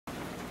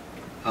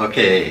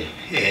Okay,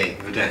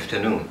 good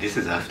afternoon. This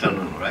is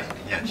afternoon, right?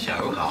 Yeah, 下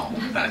午好，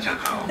大家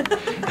好。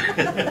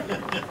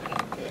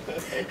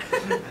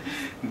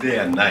Day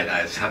and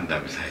night,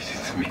 sometimes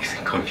it's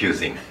mixing,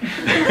 confusing.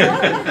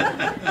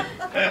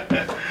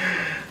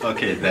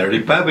 Okay, the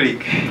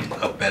Republic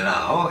of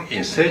Belau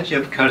in search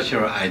of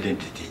cultural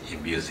identity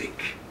in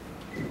music.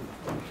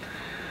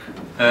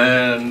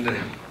 And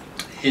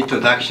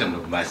introduction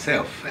of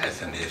myself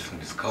as an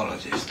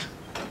ethnomusicologist.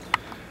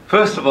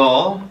 First of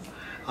all,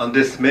 on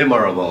this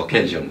memorable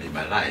occasion in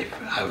my life,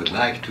 I would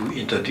like to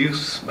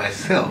introduce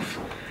myself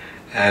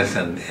as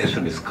an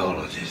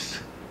ethnomusicologist.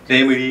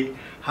 Namely,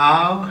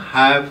 how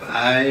have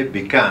I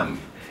become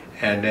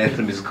an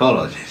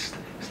ethnomusicologist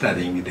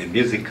studying the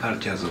music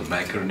cultures of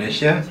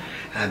Micronesia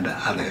and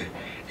other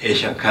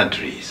Asian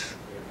countries?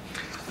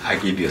 I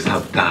give you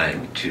some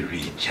time to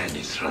read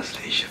Chinese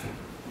translation.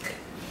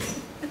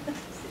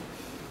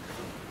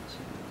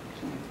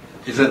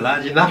 Is it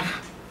large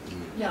enough?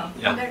 Yeah.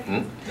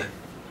 Yeah.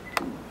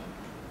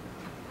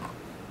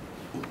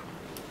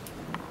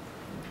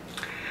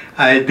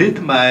 I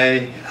did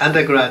my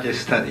undergraduate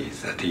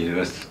studies at the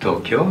University of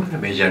Tokyo,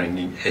 majoring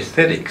in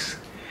aesthetics.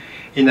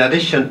 In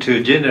addition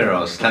to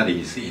general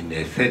studies in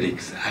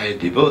aesthetics, I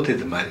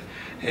devoted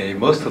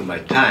most of my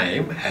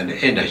time and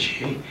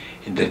energy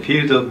in the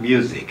field of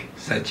music,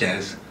 such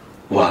as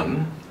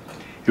 1.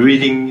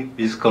 Reading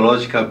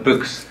musicological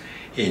books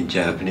in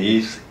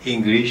Japanese,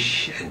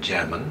 English, and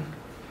German.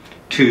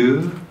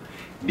 2.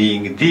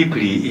 Being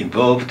deeply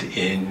involved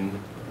in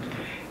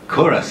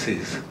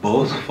choruses,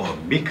 both for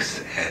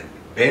mix and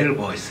male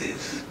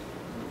voices.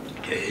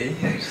 Okay,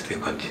 I still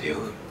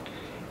continue.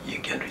 You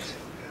can read.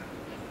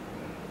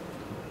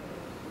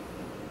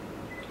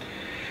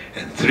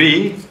 And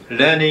 3,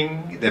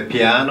 learning the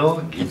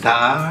piano,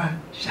 guitar,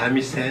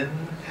 shamisen,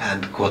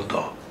 and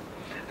koto.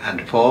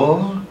 And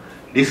 4,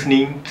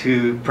 listening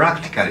to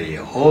practically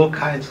all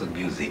kinds of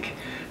music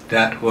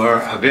that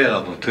were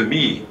available to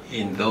me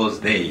in those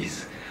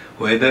days,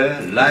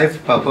 whether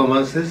live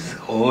performances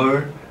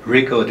or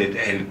recorded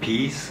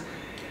LPs.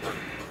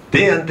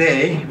 Day and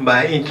day,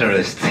 my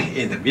interest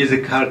in the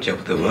music culture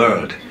of the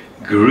world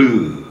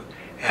grew,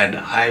 and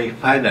I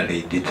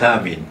finally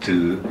determined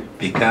to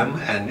become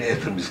an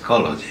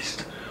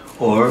ethnomusicologist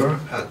or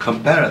a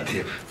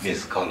comparative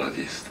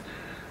musicologist.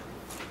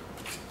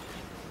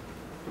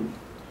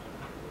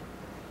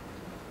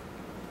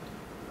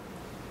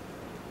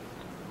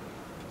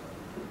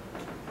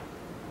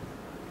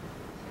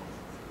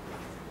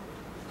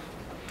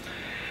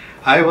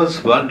 I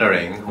was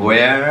wondering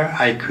where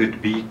I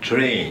could be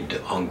trained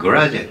on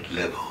graduate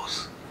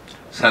levels.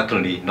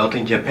 Certainly not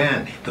in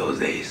Japan in those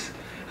days.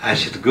 I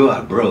should go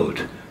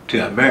abroad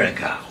to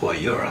America or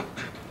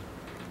Europe.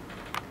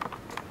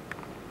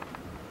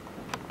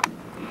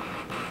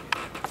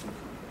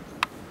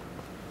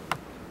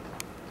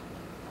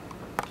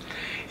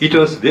 It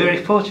was very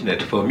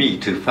fortunate for me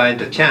to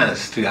find a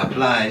chance to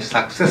apply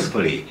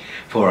successfully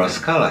for a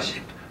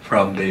scholarship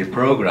from the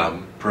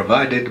program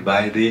provided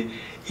by the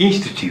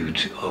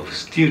Institute of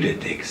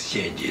Student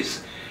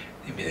Exchanges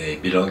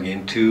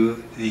belonging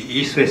to the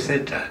East-West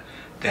Center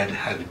that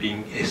had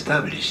been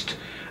established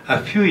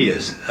a few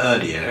years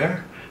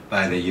earlier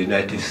by the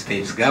United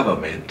States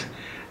government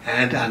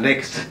and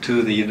annexed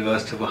to the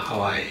University of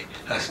Hawaii,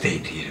 a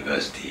state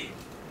university.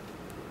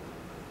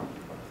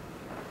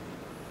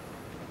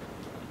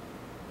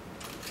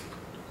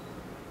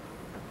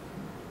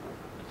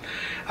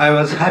 I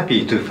was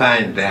happy to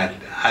find that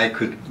I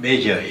could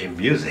major in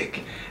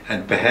music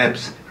and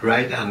perhaps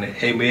write an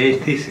MA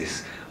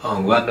thesis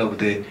on one of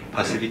the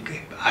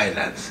Pacific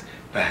islands,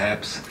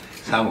 perhaps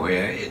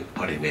somewhere in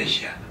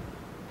Polynesia.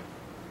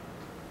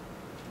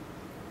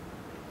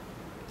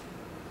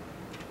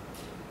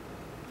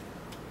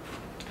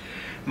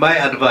 My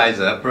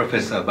advisor,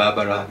 Professor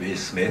Barbara B.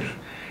 Smith,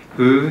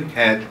 who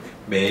had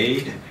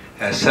made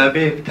a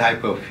survey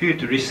type of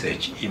field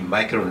research in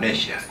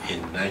Micronesia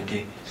in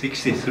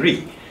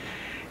 1963,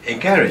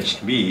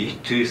 encouraged me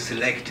to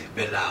select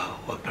Belau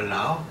or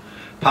Palau,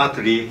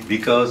 partly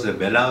because the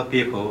Belau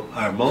people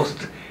are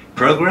most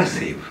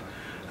progressive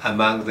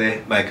among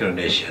the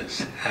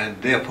Micronesians,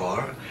 and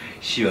therefore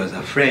she was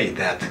afraid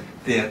that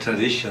their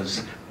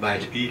traditions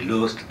might be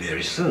lost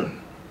very soon.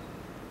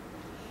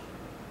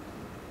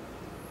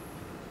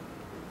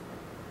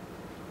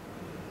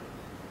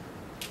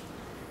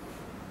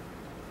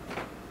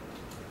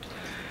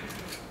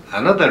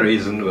 Another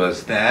reason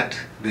was that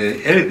the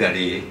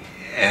elderly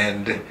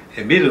and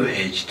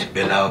middle-aged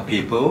Belau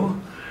people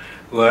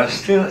were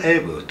still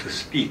able to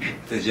speak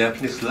the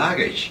Japanese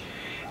language.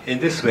 In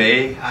this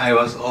way, I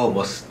was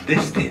almost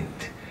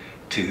destined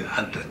to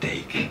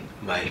undertake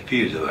my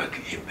fieldwork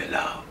in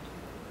Belau.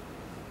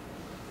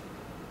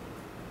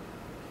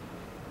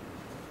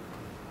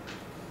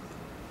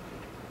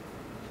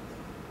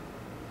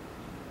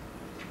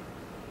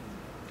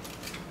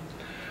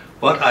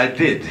 What I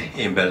did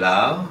in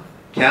Belau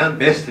can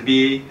best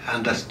be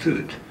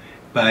understood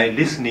by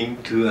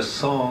listening to a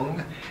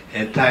song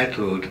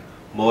entitled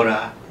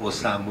Professor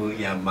Osamu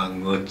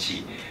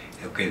Yamaguti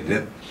Okay,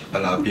 the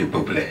Palau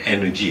people play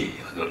energy,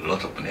 a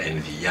lot of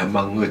energy,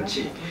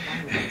 Yamaguchi,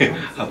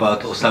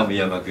 about Osamu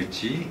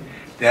Yamaguchi,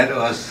 that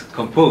was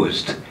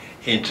composed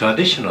in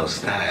traditional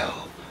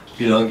style,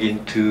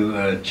 belonging to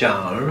a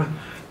genre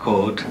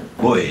called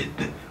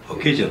Boed,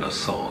 occasional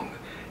song,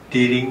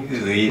 dealing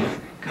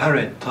with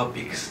current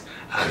topics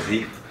as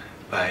if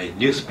by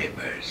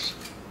newspapers.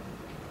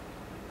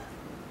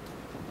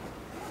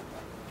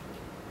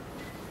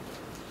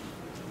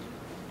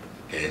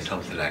 Okay,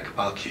 something like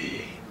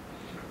Palchi.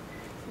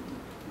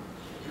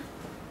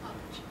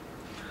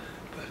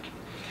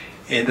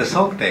 In the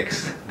song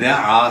text, there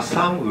are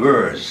some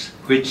words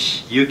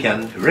which you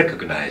can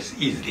recognize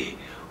easily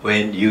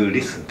when you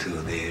listen to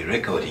the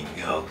recording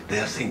of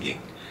their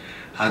singing.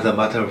 As a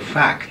matter of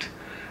fact,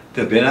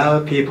 the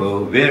Belau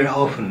people very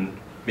often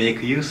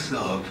make use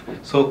of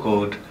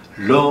so-called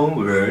loan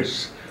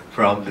words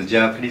from the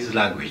Japanese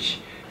language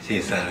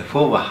since the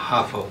former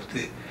half of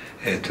the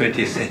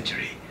 20th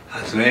century,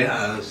 as well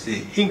as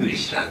the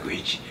English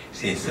language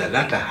since the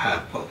latter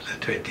half of the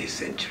 20th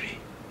century.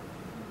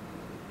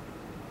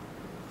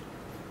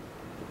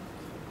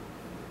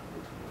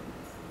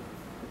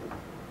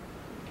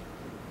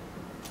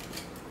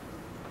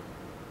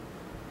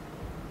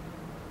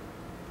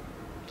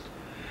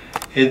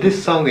 In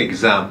this song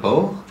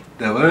example,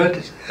 the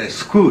word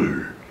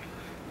school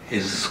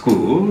is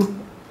school,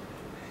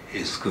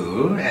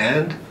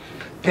 and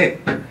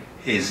tape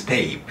is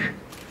tape,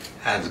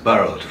 as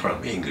borrowed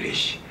from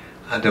English.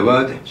 And the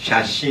word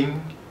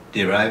shashin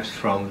derives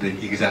from the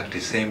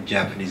exactly same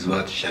Japanese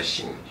word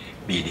shashin,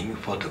 meaning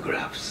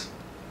photographs.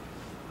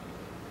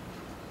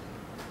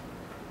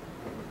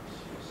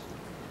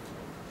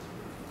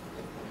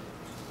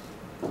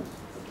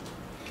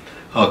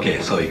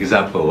 Okay, so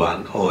example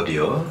 1,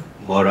 audio.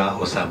 Mora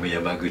Osamu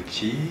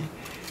Yamaguchi,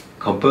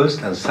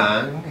 composed and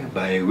sung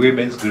by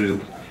women's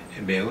group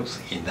males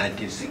in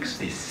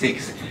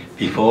 1966,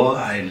 before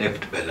I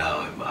left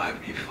Belau,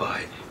 before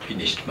I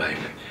finished my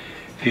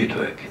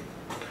fieldwork.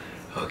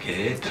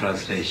 Okay,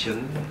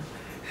 translation,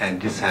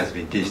 and this has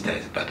been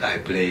digitized, but I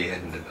play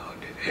an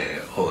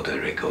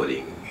older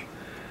recording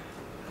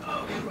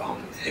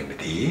from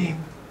MD.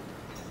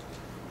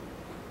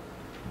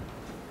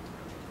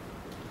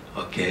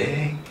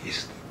 Okay,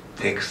 his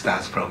text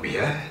starts from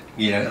here.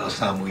 Mira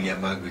Osamu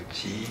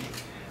Yamaguchi,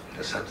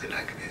 or something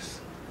like this.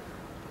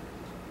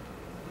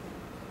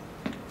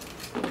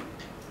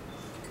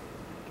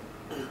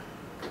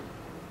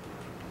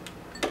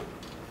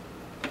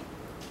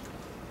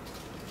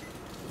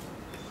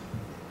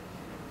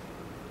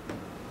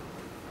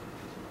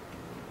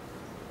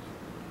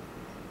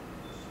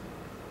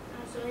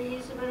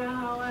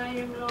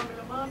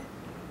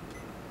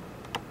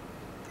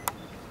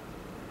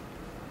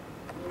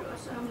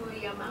 Osamu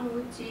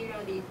Yamaguchi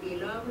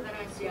raditilo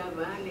gracia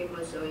vale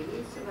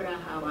mosoi sebra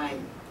Hawaii.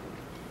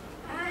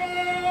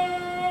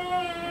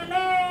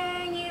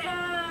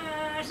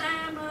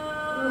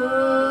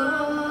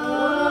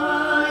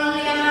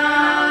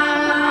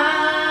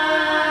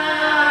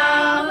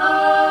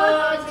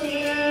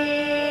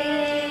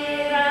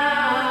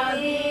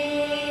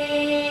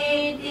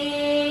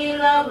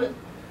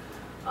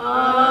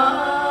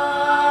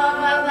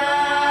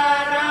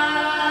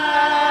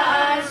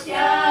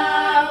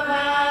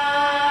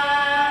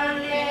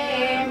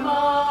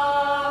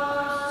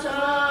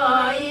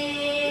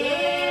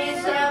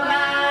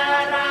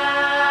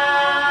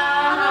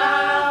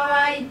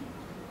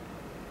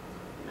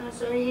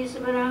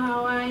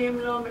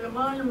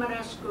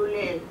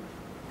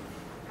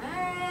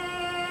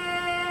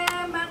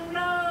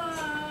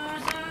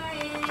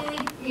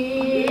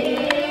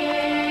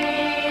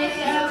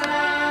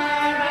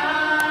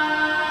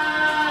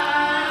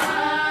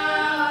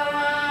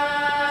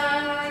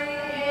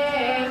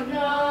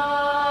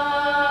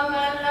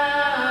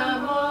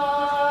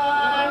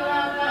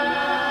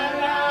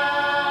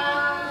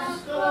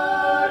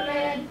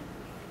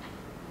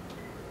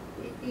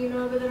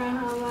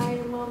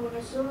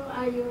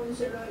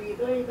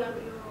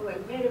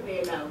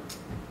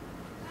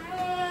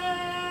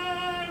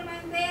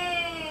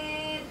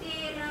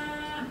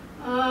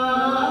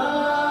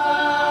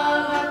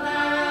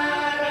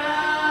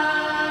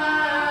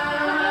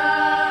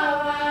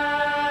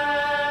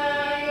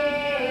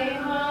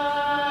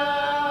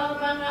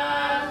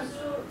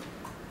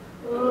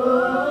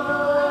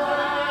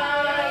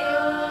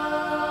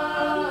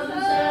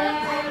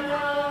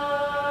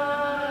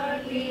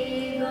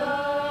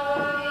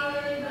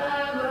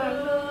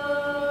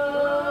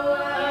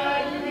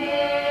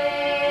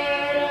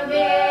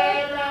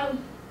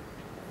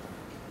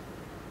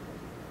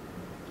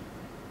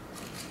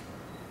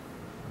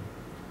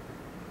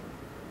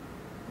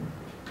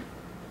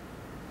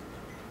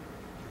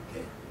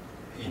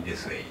 In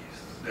this way,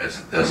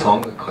 the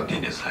song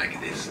continues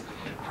like this.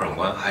 From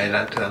one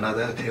island to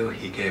another till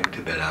he came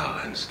to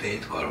Belau and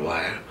stayed for a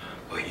while,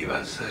 where he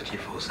was searching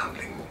for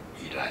something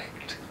he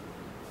liked.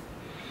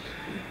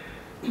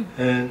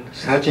 And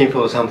searching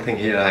for something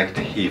he liked,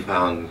 he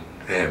found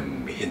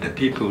them in the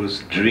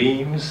people's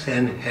dreams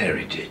and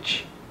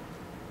heritage.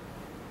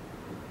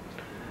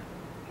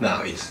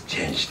 Now it's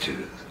changed to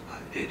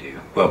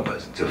one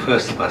person, the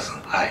first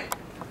person, I.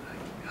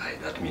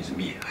 That means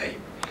me, I.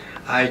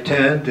 I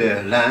turned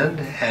the land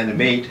and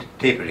made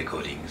tape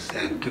recordings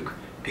and took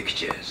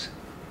pictures,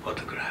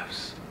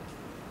 photographs.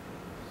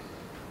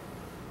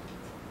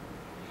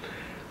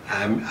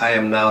 I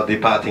am now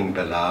departing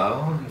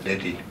Palau.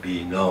 Let it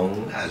be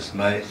known as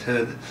my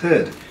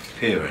third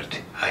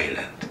favorite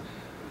island.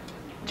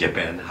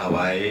 Japan,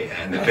 Hawaii,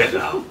 and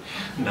Palau.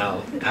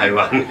 Now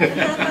Taiwan.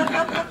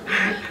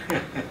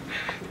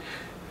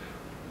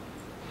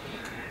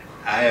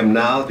 I am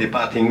now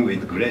departing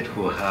with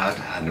grateful heart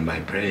and my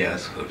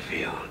prayers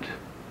fulfilled.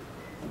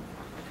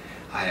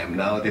 I am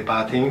now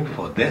departing,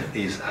 for death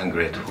is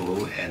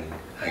ungrateful and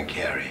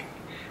uncaring.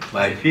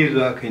 My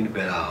fieldwork in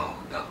Palau.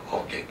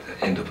 Okay,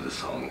 the end of the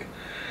song.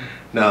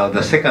 Now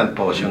the second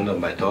portion of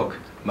my talk,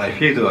 my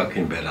fieldwork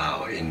in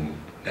Palau in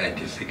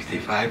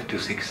 1965 to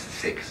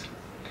 66.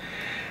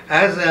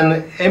 As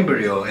an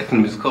embryo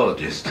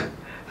ethnomusicologist,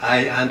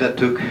 I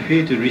undertook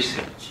field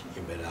research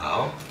in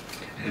Palau,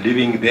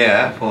 living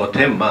there for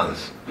 10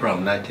 months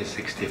from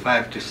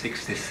 1965 to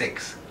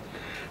 66.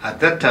 At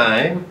that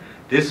time,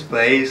 this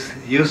place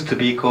used to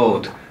be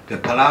called the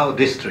Palau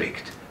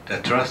District, the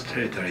Trust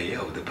Territory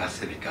of the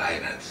Pacific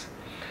Islands,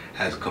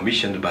 as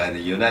commissioned by the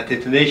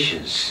United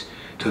Nations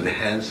to the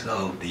hands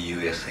of the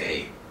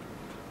USA.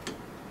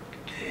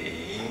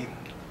 Okay,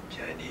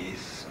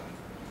 Chinese.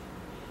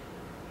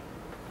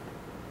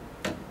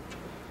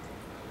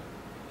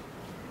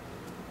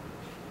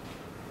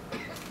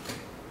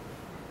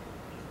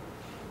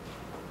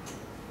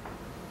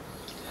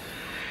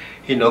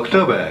 In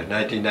October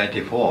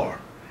 1994,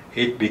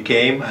 it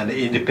became an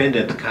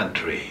independent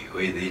country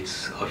with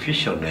its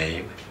official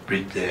name,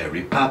 the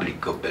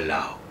Republic of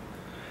Palau.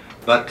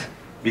 But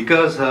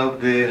because of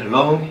the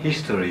long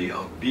history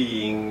of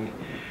being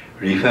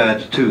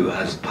referred to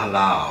as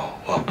Palau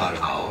or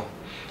Palau,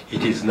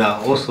 it is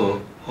now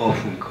also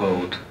often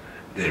called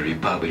the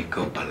Republic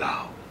of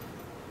Palau.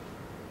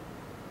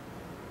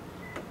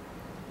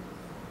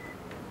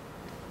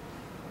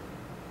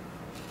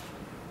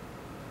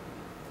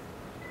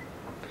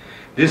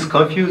 This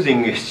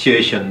confusing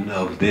situation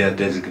of their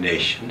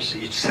designations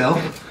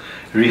itself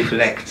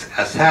reflects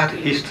a sad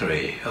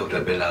history of the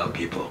Palau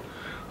people,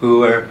 who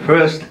were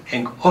first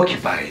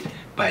occupied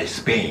by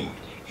Spain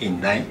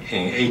in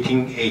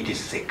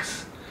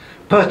 1886,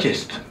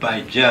 purchased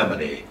by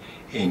Germany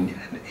in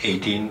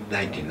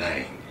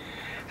 1899,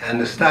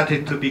 and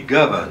started to be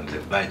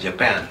governed by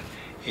Japan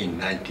in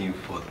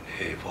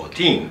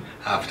 1914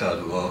 after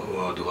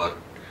World War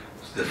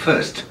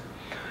I.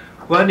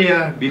 1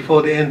 year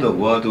before the end of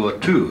World War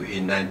II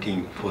in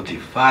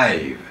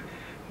 1945,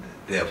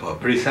 therefore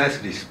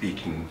precisely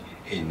speaking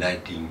in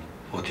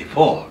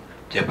 1944,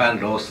 Japan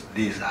lost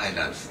these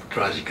islands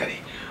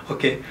tragically.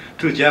 Okay,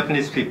 to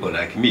Japanese people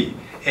like me,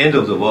 end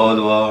of the World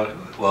War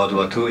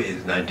II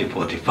is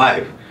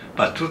 1945,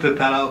 but to the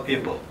Palau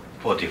people,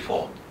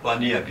 44,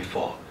 1 year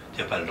before.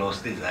 Japan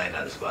lost these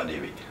islands 1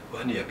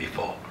 year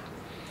before.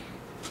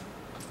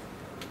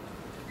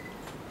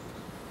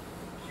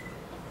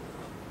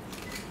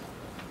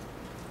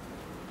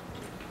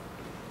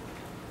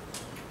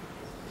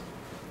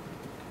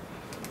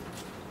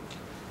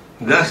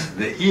 Thus,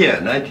 the year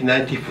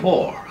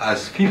 1994,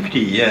 as 50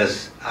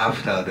 years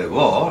after the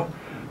war,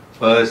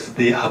 was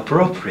the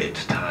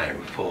appropriate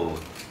time for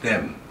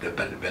them, the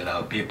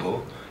Palau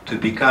people, to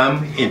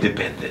become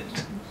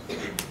independent.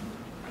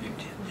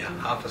 Yeah,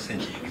 half a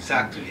century,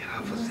 exactly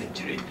half a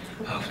century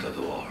after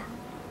the war.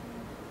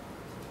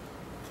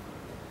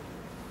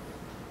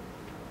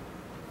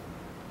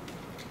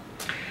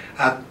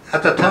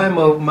 At the time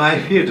of my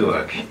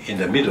fieldwork in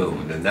the middle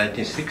of the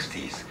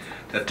 1960s,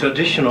 the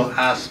traditional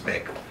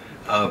aspect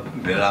of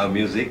Palau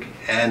music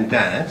and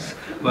dance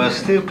was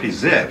still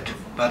preserved,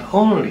 but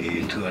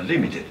only to a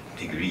limited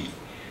degree.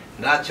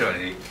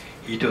 Naturally,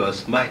 it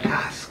was my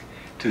task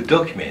to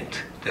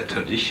document the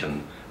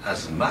tradition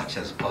as much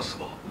as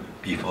possible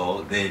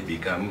before they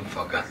become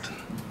forgotten.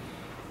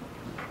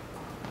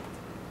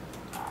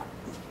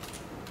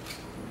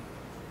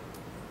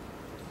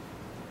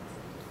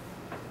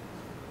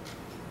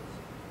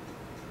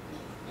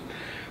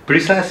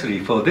 Precisely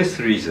for this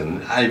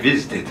reason, I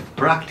visited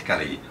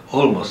practically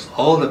almost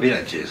all the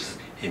villages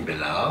in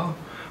Palau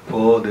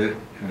for the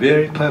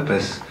very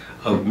purpose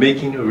of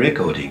making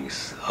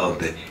recordings of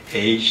the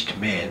aged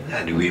men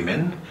and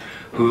women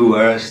who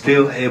were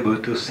still able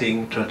to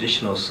sing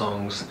traditional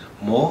songs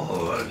more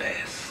or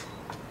less.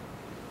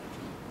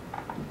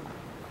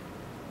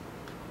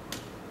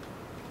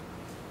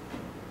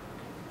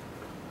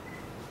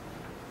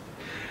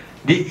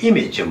 The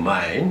image of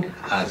mine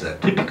as a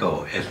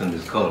typical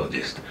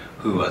ethnomusicologist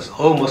who was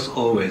almost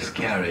always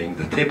carrying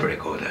the tape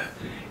recorder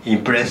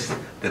impressed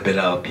the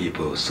Palau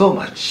people so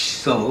much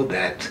so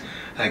that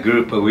a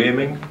group of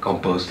women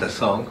composed a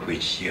song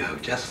which you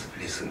have just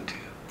listened to.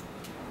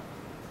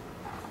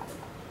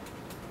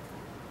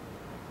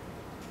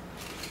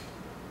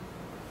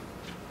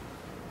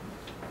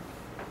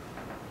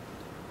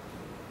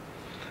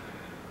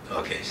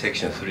 Okay,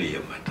 section 3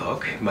 of my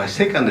talk. My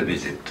second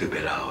visit to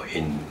Belau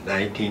in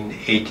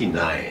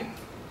 1989.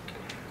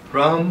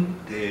 From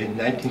the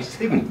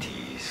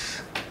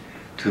 1970s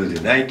to the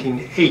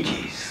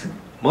 1980s,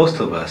 most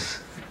of us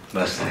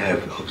must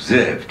have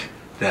observed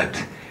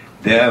that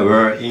there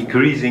were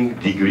increasing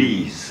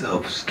degrees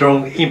of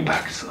strong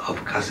impacts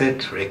of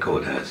cassette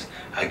recorders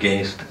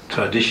against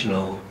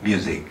traditional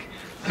music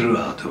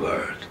throughout the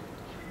world.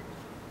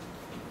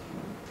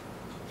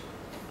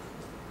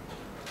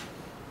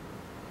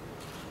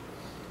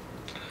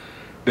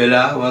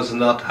 Belau was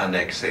not an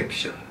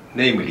exception.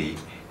 Namely,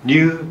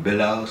 new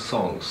Belau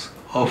songs,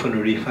 often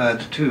referred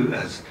to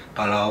as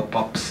Belau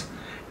pops,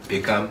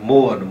 become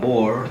more and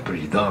more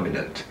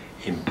predominant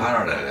in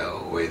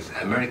parallel with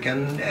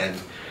American and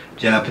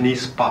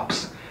Japanese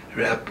pops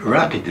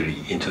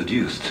rapidly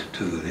introduced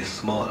to this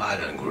small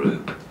island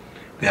group,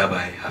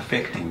 thereby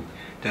affecting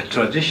the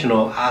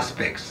traditional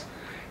aspects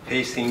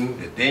facing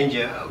the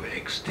danger of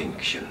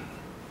extinction.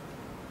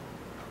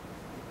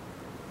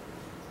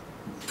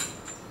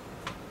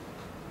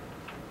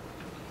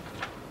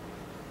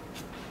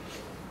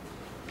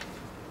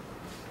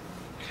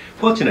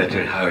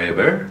 Fortunately,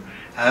 however,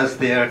 as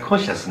their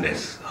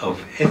consciousness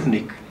of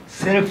ethnic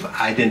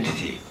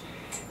self-identity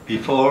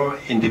before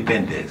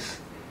independence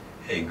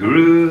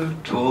grew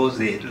towards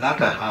the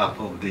latter half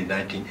of the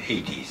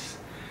 1980s,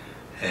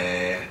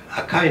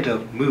 a kind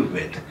of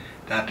movement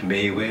that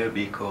may well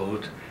be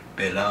called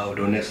Belau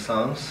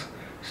Renaissance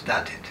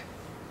started,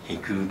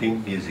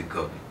 including music,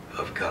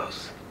 of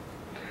course.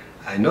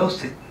 I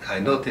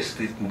noticed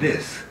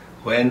this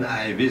when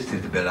I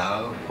visited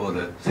Belau for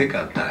the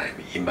second time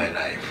in my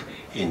life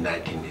in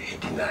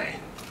 1989.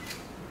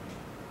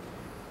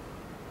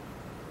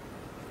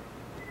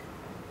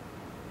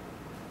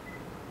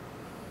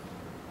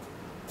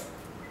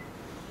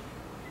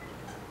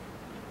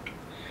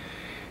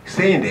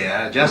 Staying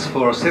there just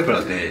for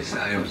several days,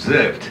 I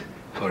observed,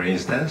 for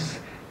instance,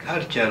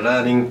 culture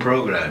learning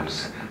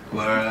programs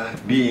were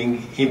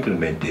being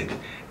implemented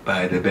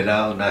by the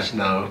Belau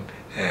National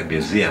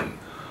Museum,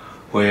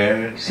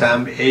 where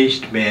some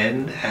aged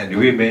men and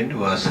women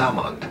were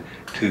summoned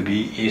to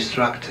be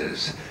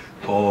instructors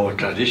for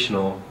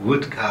traditional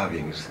wood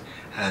carvings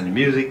and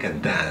music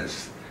and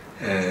dance.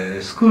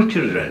 School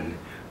children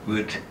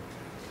would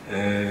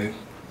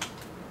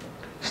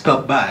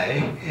stop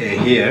by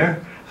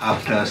here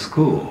after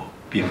school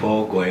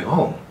before going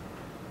home.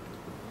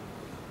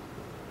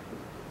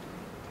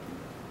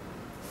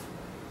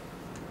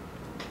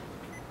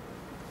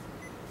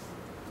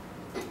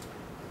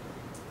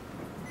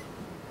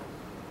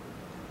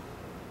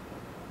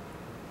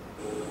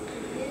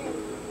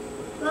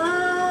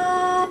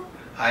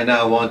 I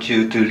now want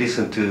you to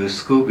listen to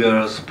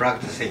schoolgirls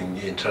practicing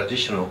in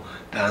traditional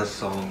dance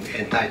song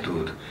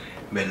entitled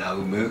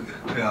Belau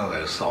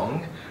Farewell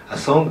Song, a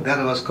song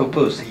that was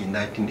composed in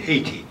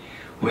 1980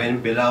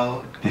 when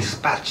Belau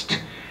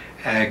dispatched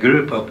a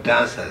group of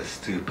dancers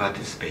to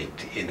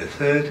participate in the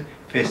third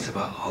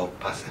Festival of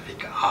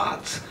Pacific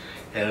Arts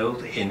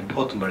held in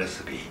Port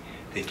Moresby,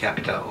 the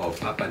capital of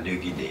Papua New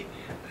Guinea,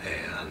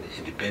 an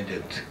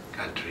independent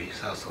country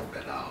south of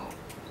Belau.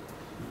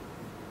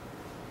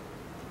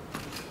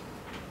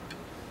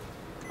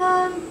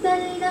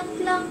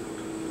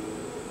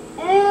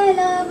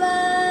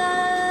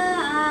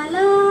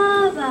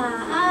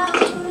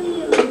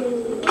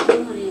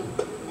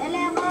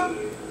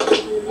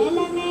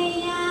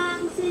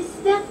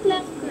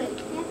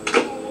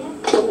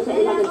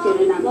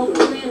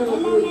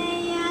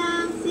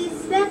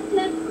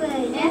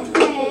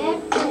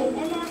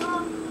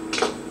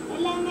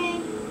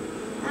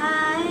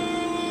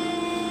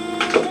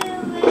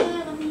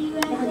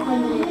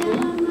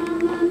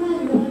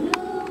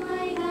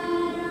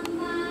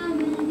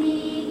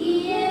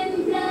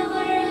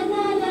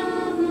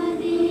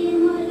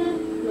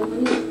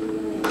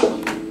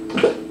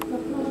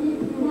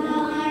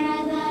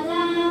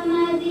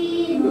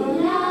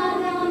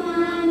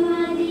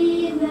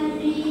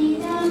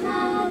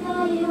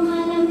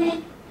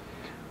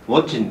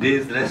 Watching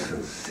these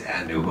lessons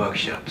and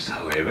workshops,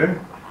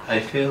 however, I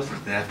felt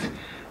that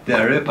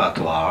their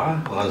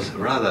repertoire was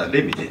rather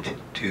limited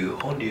to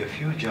only a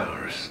few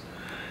genres.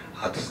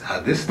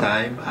 At this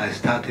time, I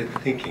started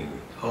thinking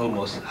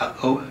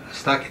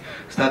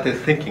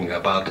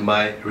about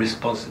my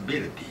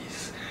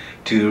responsibilities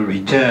to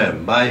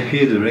return my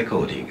field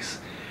recordings,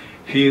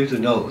 field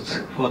notes,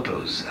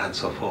 photos, and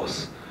so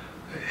forth,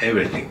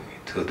 everything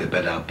to the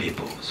Belau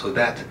people, so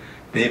that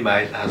they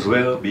might as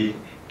well be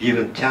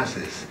given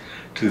chances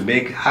to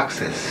make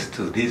access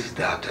to this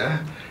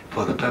data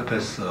for the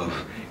purpose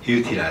of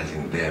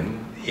utilizing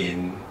them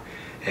in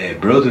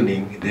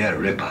broadening their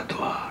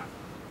repertoire.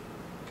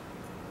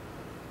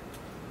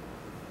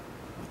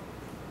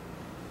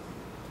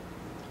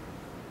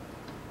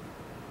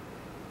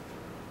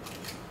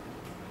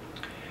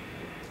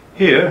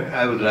 Here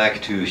I would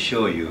like to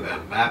show you a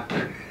map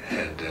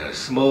and a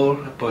small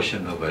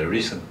portion of a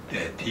recent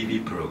TV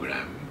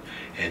program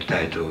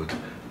entitled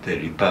The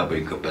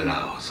Republic of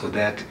Belau, so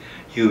that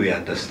you will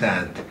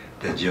understand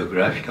the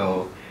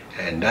geographical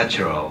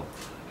natural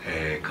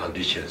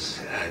conditions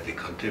and the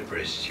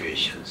contemporary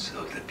situations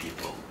of the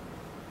people.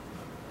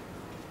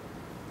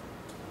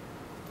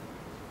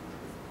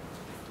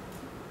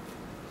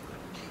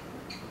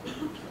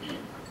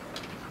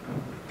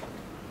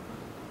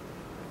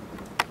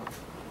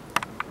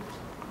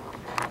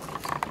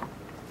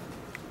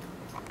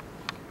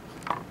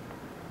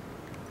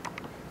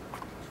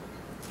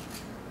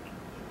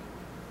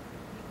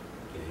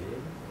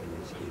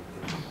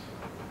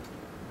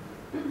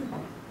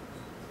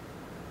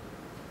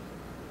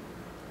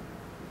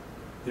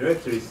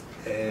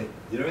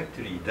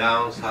 Directly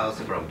down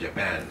south from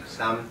Japan,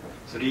 some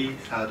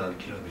 3,000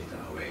 kilometers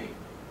away,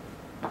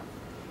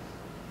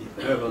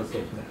 is urban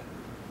center,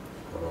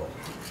 Koro.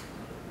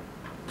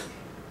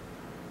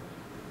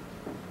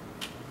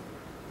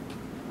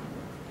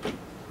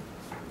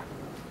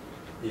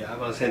 The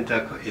urban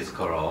center is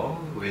Koro,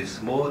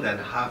 with more than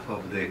half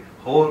of the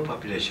whole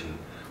population.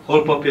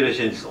 Whole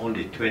population is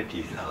only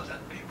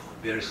 20,000 people,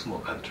 very small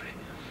country.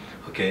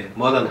 Okay,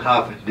 more than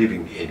half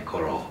living in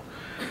Koro.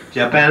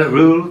 Japan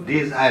ruled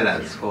these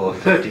islands for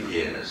 30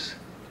 years.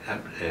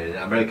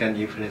 American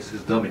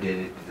influences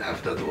dominated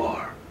after the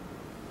war.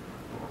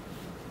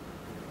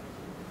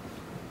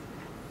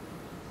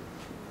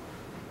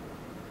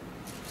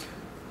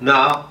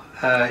 Now,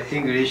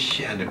 English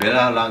and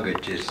Bela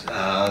languages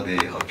are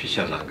the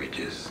official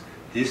languages.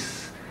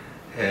 This,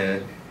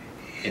 in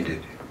the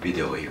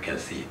video you can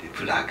see the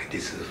flag.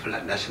 This is the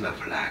flag, national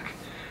flag.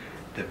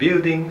 The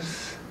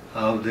buildings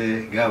of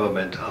the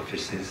government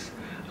offices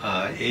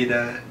are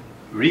either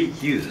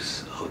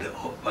reuse of the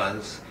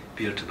ones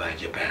built by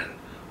Japan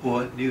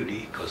or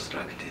newly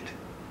constructed.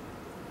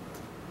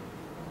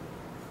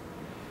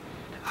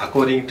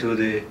 According to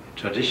the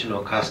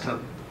traditional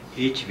custom,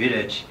 each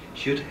village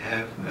should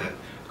have a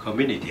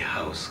community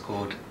house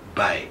called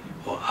bai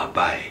or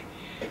abai,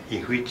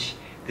 in which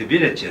the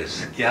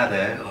villagers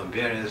gather on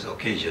various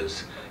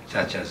occasions,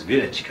 such as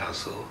village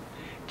council,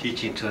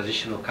 teaching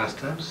traditional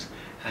customs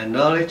and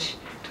knowledge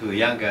to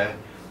younger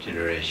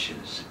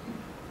generations.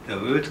 The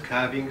wood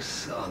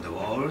carvings on the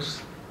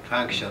walls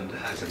functioned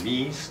as a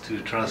means to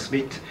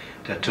transmit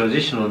the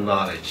traditional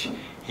knowledge,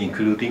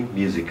 including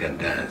music and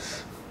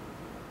dance.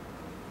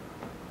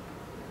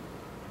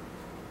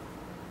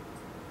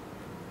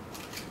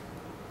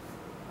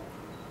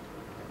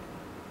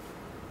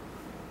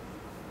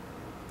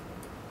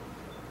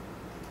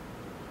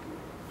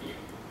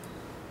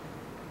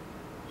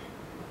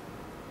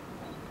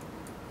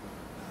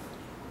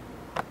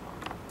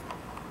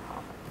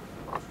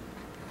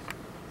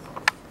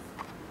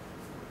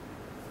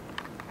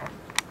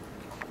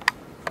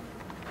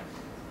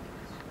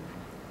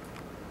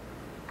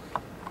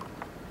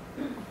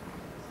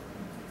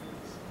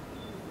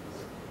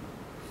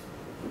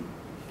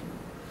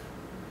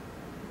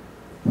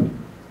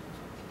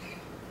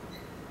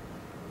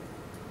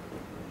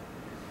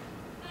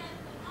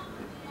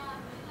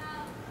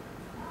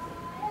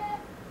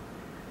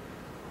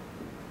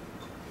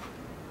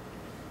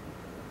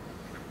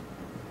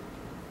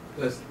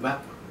 First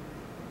map.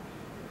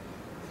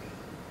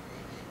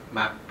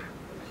 Map.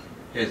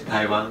 Here's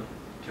Taiwan,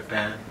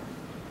 Japan,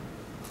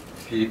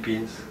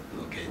 Philippines.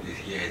 Okay, this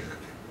here is the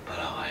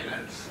Palau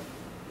Islands.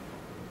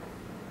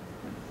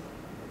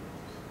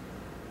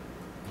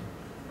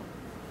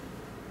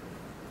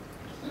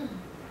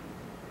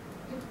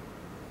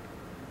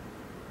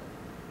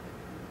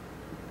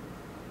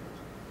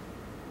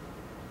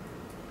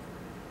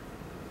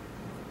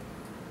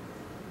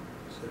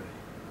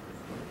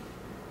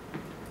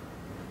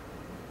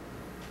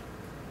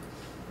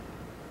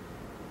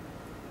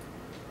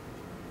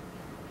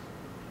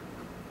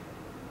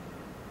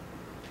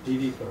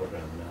 TV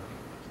program now.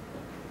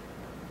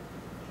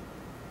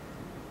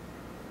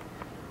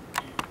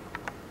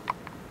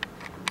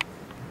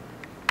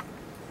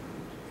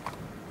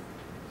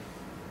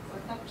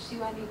 Watakushi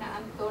wa Nina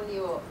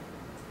Antonio,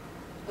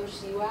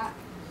 toshi wa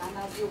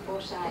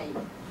 75 歳。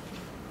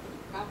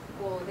学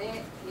校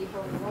で日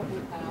本の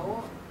歌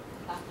を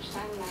たくさ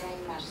ん習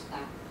いました。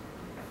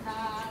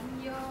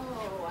南洋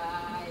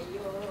は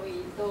良い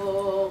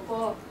と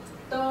こ、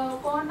ど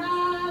こ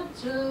なつ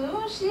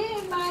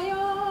島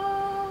よ。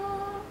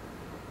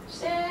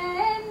千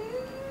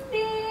里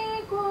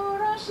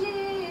殺し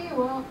を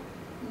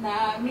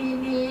波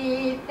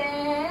にて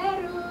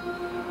る。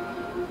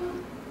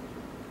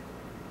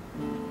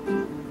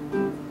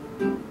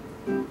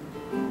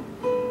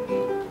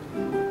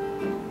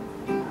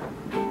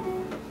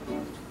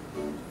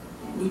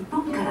日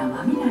本から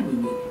真南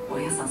にお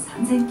よそ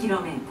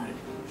 3000km、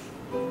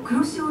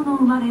 黒潮の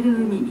生まれる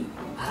海に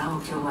パラ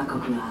オ共和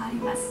国があり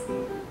ます。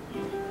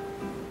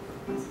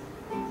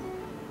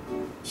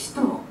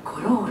首都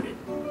コロール。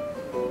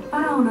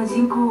パラオの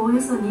人口お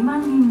よそ2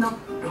万人の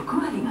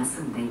6割が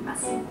住んでいま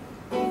す。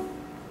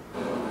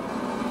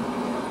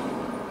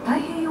太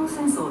平洋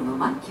戦争の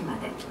末期ま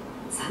で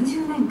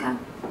30年間、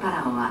パ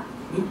ラオは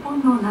日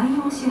本の南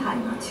洋支配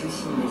の中心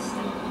でし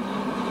た。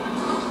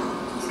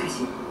しか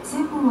し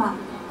戦後は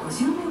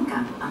50年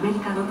間アメリ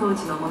カの統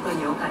治の下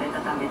に置かれた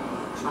ため、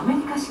アメ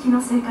リカ式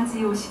の生活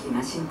様式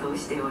が浸透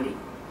しており、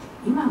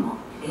今も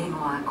英語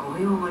は公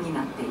用語に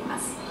なっていま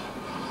す。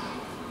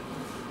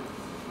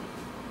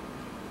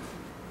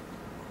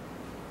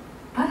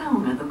パラオ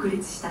が独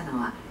立したの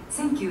は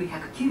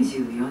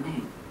1994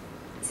年。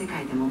世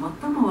界でも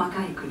最も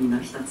若い国の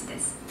一つで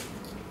す。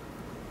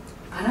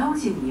パラオ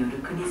人による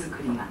国づ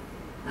くりは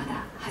ま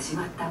だ始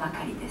まったば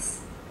かりで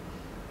す。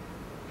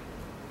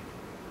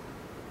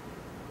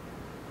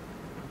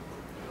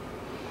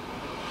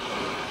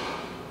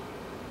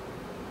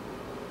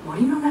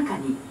森の中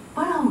に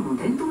パラオの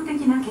伝統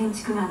的な建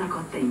築が残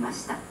っていま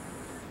した。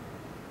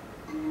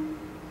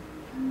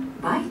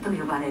バイと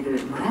呼ばれる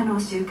村の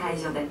集会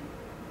所で、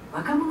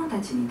若者た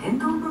ちに伝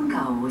統文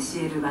化を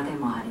教える場で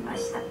もありま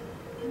した。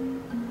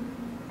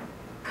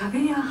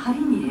壁や梁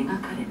に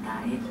描かれ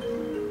た絵、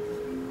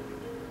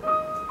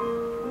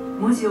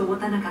文字を持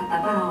たなかった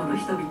パラオの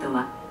人々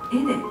は絵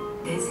で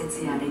伝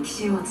説や歴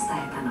史を伝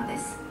えたので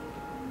す。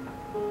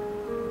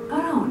パ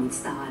ラオに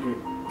伝わる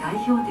代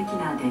表的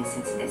な伝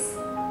説です。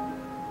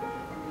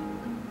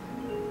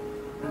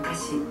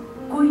昔、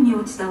恋に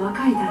落ちた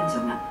若い男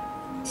女が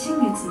新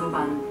月の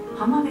晩、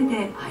浜辺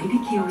で合いび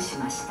きをし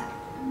ました。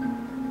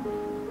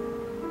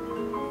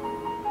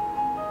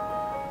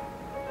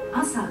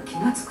朝気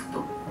がつく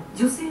と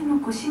女性の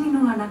腰み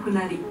のがなく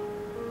なり、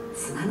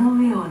砂の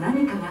上を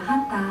何かが這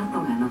った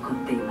跡が残っ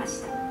ていま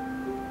した。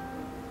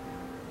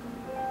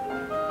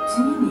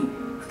次に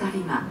2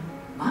人が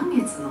満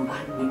月の晩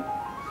に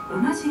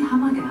同じ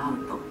浜で会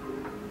うと、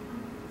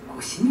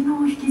腰みの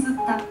を引きずっ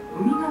た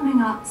ウミガメ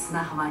が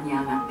砂浜に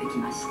上がってき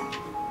ました。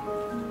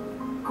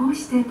こう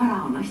してパ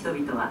ラオの人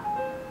々は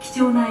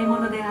貴重な獲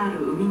物であ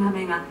るウミガ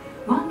メが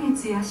満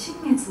月や新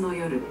月の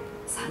夜、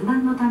産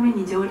卵のため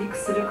に上陸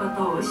するこ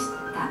とを知っ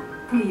た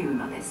という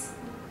のです。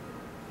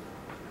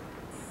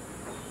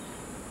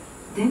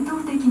伝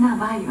統的な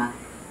バイは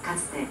か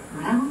つて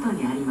村ごと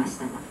にありまし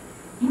たが、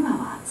今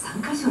は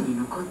3カ所に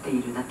残って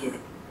いるだけで、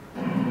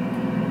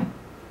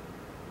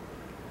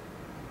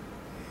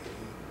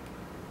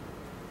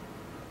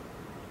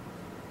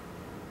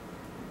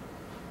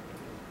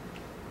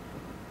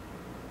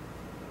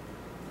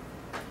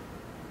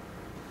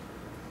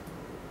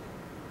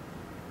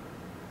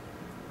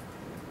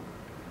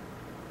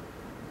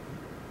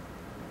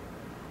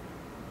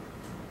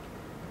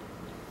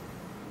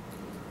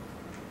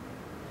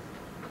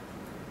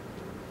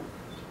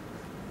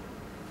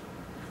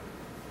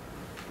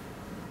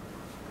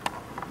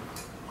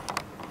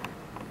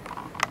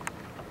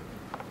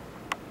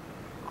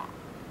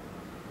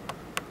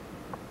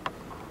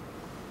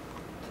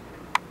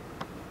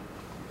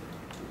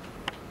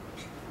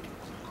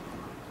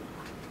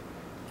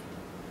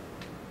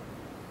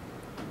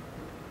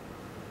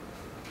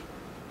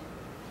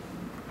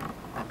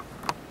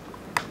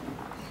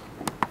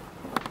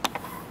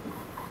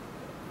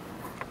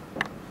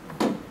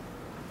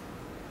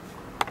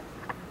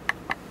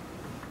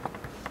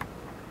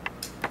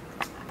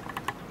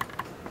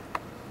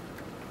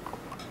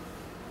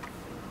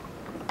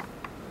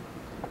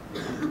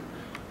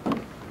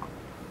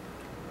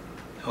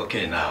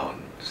Okay, now,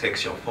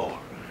 section 4.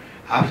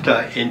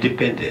 After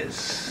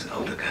independence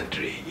of the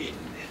country in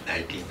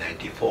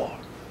 1994.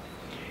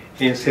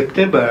 In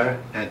September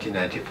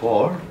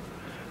 1994,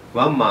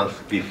 1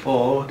 month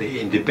before the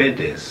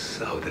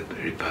independence of the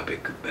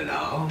Republic of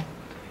Belau,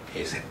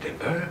 in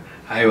September,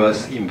 I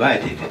was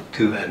invited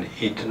to an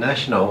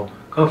international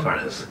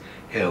conference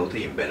held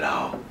in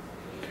Belau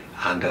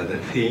under the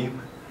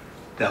theme,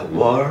 The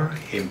War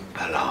in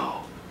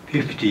Palau,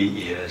 50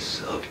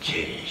 Years of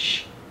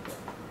Change.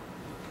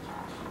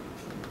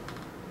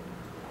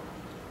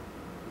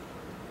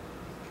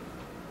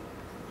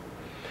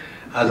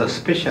 As a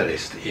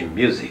specialist in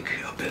music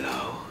of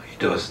Belau,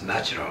 it was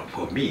natural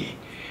for me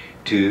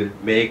to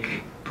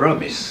make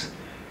promise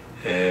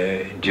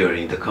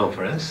during the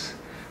conference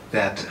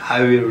that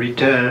I will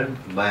return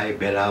my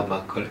Belau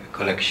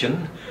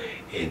collection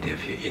in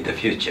the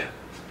future.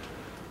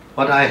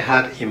 What I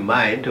had in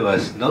mind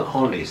was not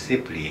only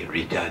simply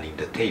returning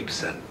the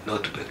tapes and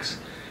notebooks,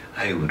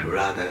 I would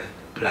rather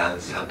plan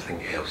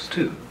something else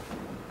too.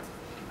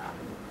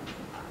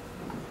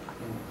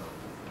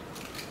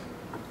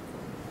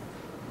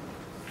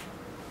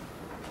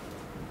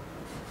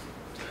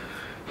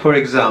 For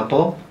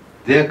example,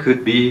 there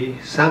could be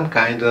some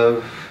kind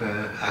of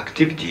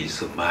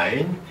activities of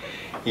mine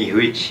in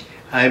which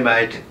I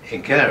might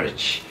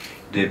encourage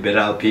the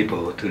Belau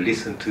people to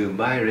listen to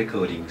my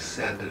recordings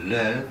and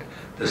learn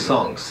the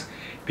songs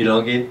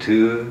belonging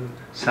to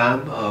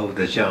some of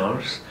the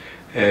genres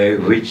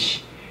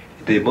which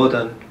the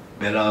modern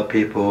Belau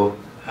people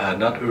are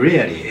not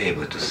really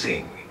able to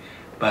sing.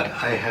 But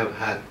I have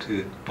had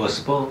to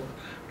postpone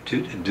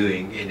to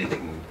doing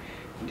anything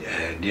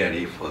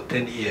nearly for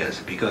 10 years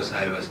because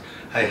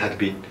I had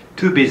been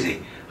too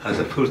busy as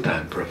a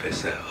full-time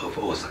professor of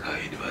Osaka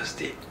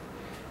University.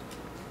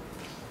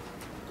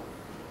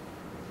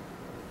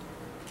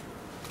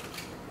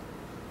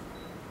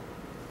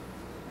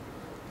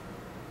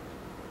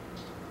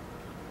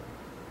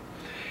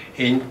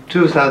 In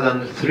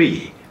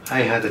 2003,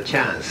 I had a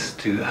chance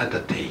to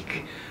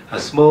undertake a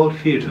small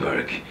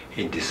fieldwork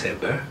in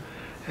December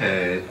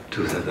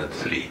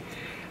 2003.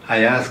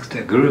 I asked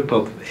a group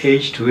of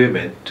aged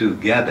women to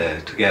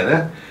gather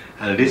together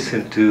and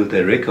listen to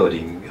the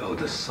recording of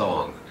the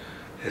song,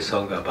 a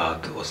song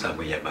about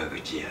Osamu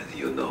Yamaguchi, as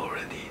you know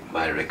already,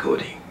 my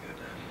recording.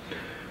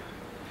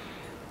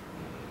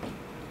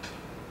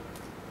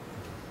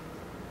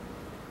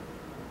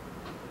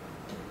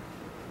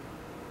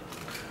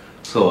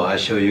 So I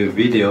show you a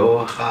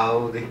video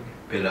how the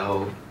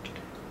Belao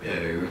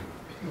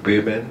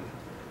women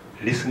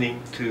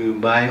listening to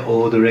my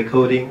old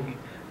recording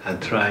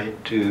and trying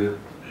to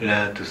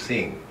learn to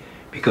sing,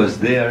 because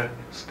they are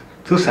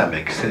to some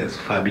extent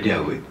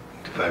familiar with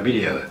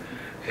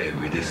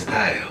the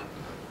style,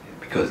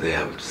 because they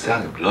have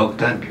sung a long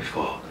time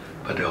before,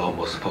 but they're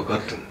almost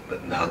forgotten,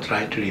 but now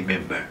try to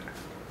remember.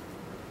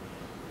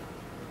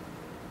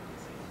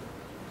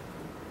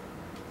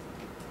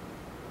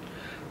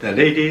 The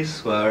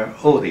ladies were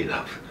old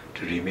enough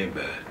to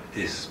remember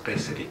this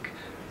specific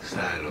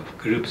style of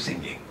group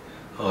singing,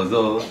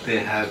 although they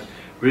have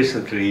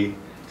recently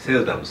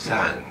seldom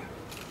sang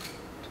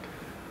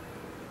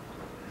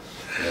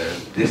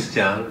this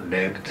genre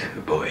named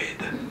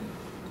Boyd.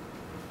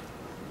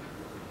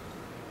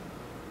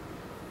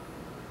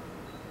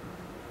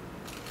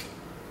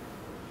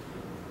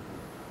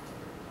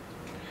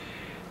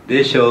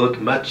 They showed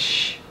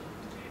much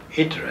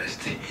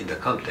interest in the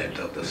content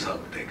of the song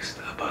text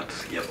about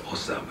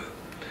Osamu,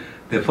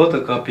 the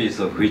photocopies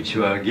of which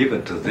were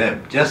given to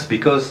them just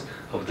because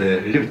of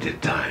the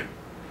limited time.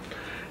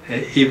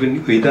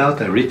 Even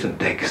without a written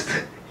text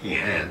in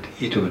hand,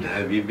 it would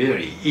have been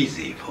very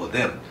easy for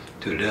them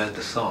to learn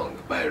the song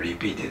by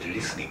repeated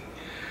listening.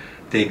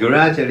 They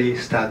gradually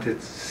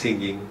started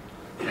singing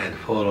and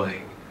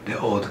following the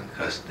old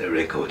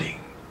recording.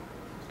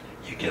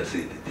 You can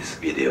see this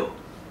video.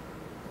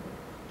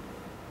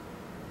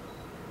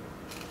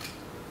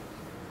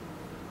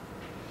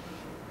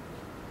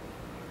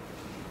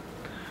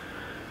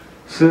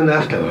 Soon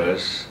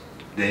afterwards,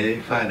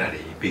 they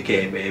finally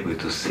became able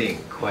to sing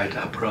quite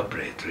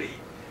appropriately.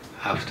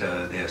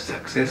 After their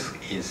success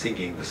in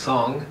singing the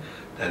song,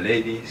 the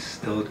ladies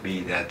told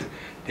me that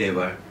they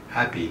were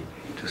happy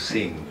to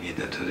sing in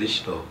the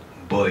traditional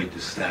Boyd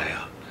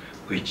style,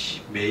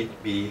 which made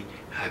me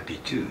happy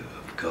too,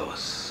 of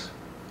course.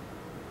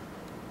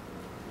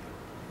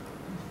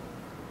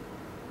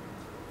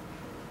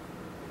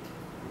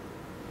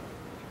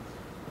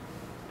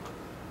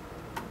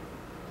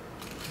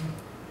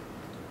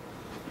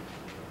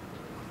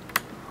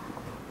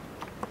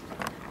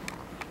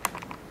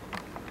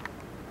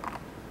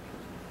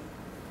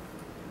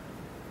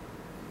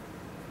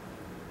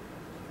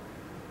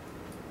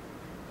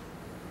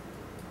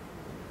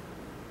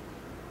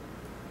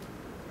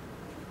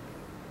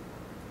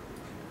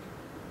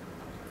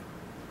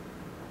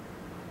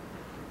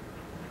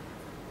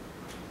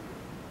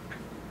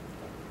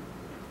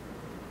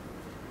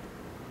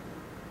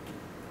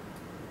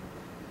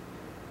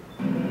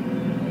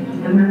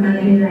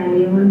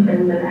 Teman-teman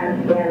dan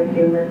berarti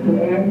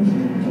ultimate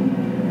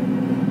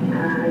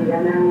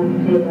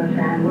Jangan Professor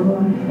Osamu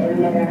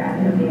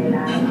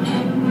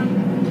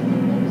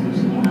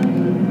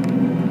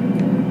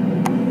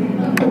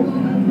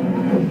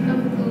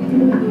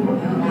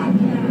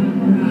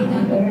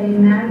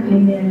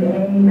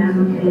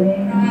Yamaguti.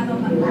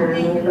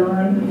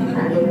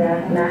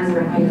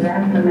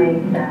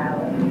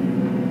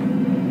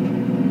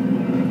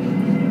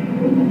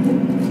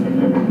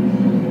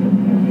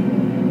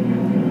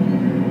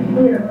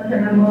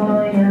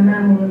 Osamu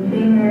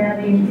Yamaguti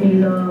dari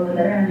Silo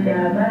Raja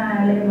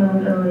Bali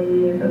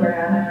Motoi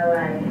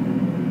Hawaii.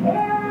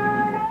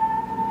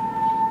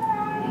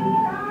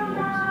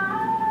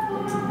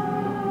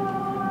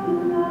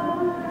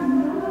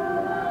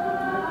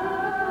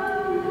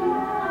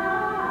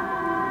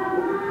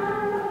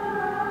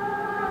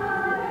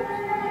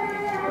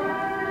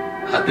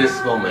 At this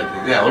moment,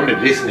 they are only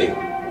listening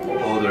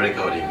all the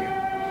recording.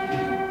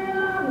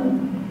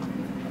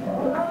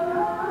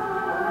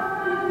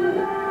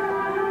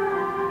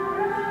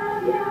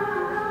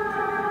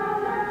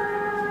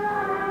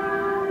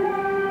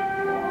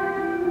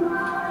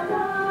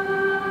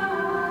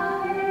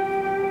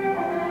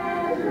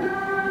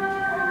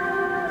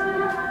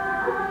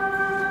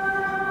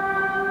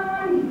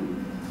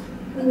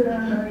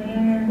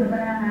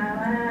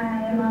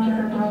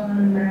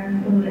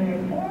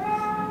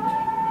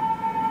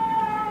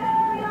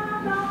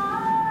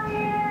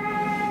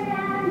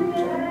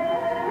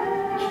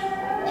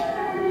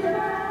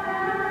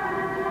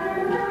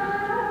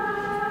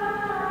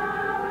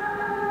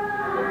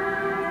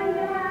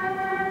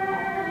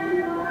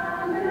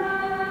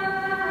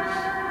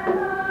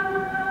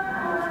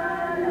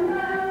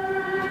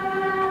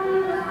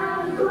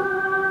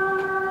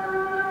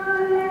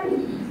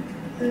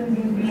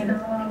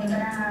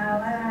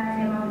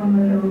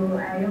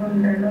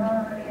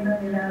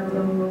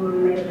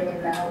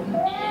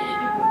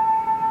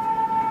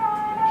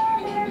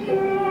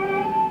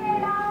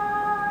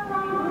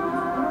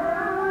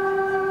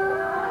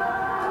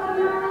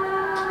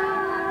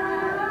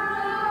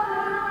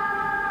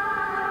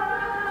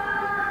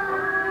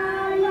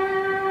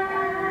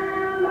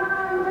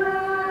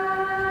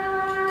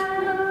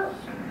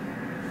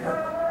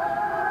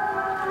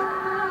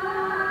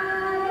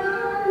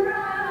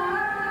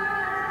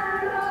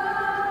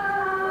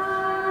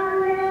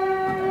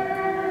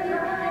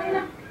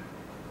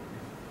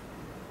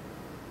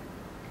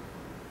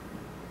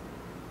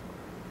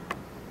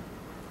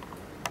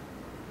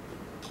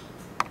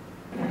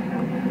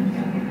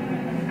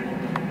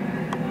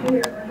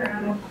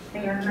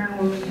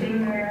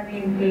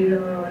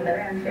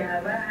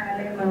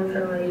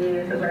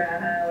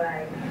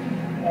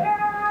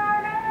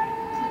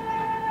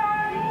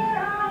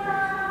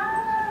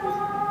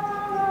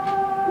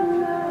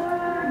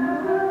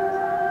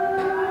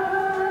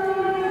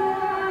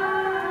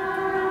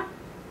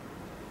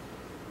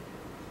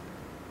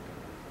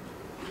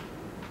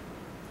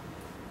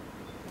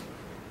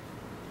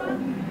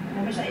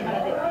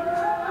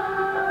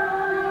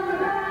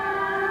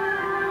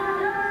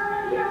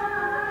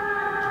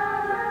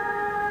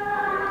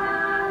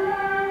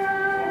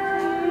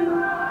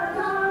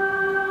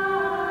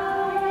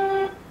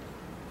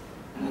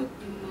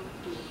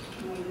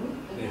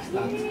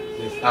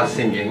 Start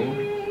singing.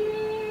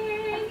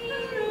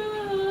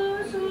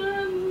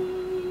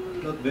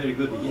 Not very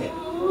good yet.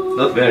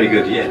 Not very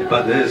good yet,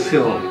 but they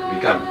still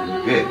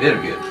become very,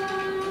 very good.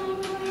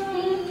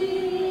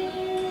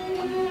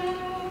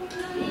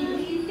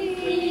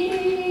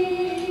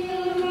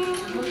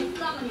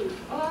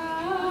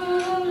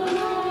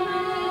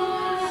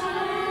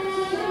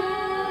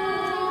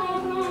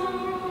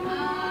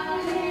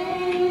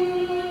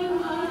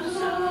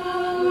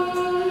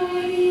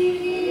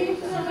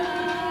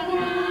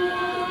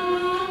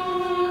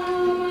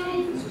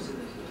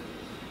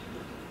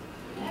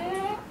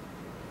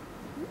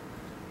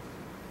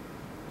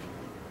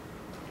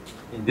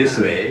 In this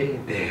way,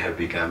 they have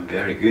become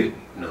very good,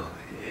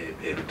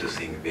 able to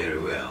sing very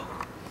well.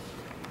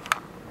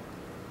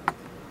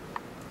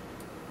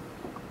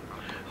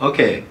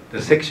 Okay,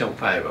 the section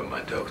 5 of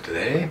my talk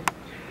today,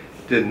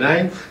 the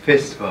 9th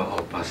Festival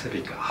of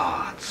Pacific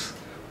Arts,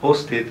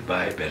 hosted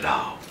by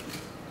Belau.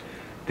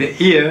 The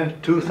year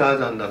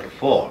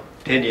 2004,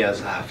 10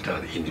 years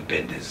after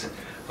independence,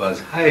 was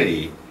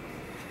highly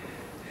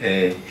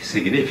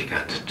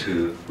significant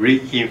to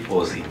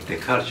reinforcing the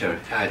cultural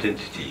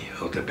identity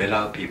of the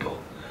Belau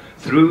people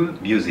through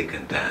music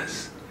and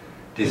dance.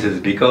 This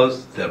is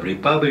because the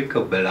Republic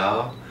of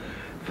Belau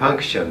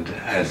functioned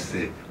as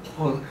the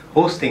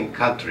hosting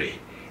country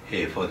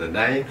for the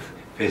 9th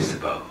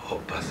Festival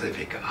of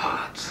Pacific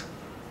Arts.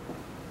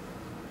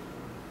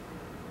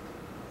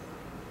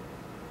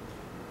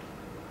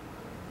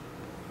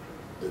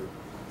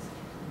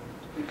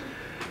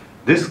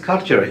 This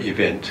cultural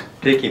event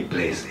taking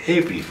place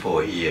every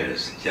 4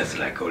 years, just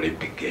like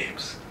Olympic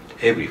Games,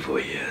 every 4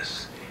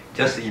 years,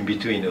 just in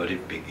between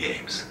Olympic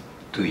Games,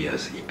 2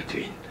 years in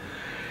between.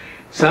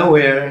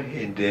 Somewhere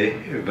in the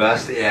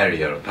vast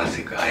area of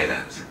Pacific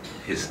Islands,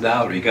 is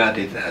now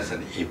regarded as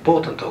an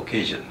important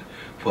occasion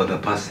for the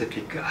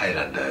Pacific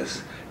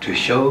Islanders to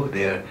show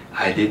their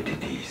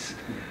identities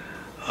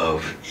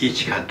of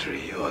each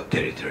country or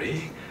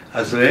territory,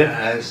 as well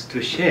as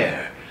to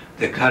share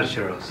the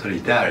cultural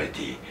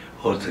solidarity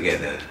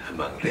altogether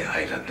among the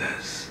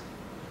islanders.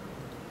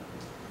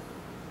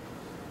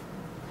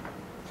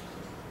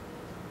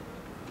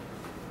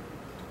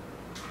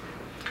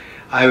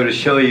 I will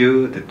show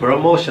you the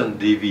promotion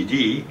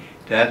DVD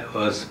that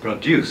was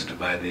produced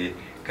by the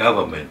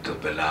government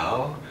of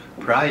Belau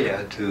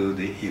prior to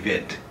the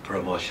event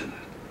promotion,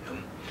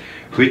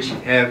 which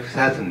have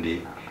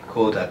certainly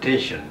called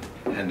attention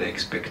and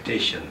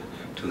expectation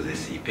to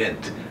this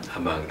event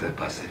among the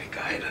Pacific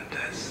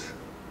Islanders.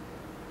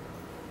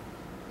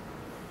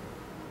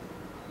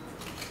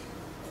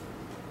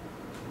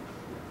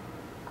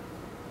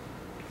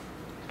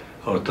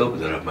 Octobre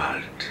de la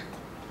Malte,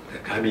 the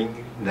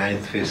coming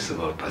 9th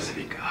Festival of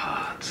Pacific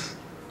Arts.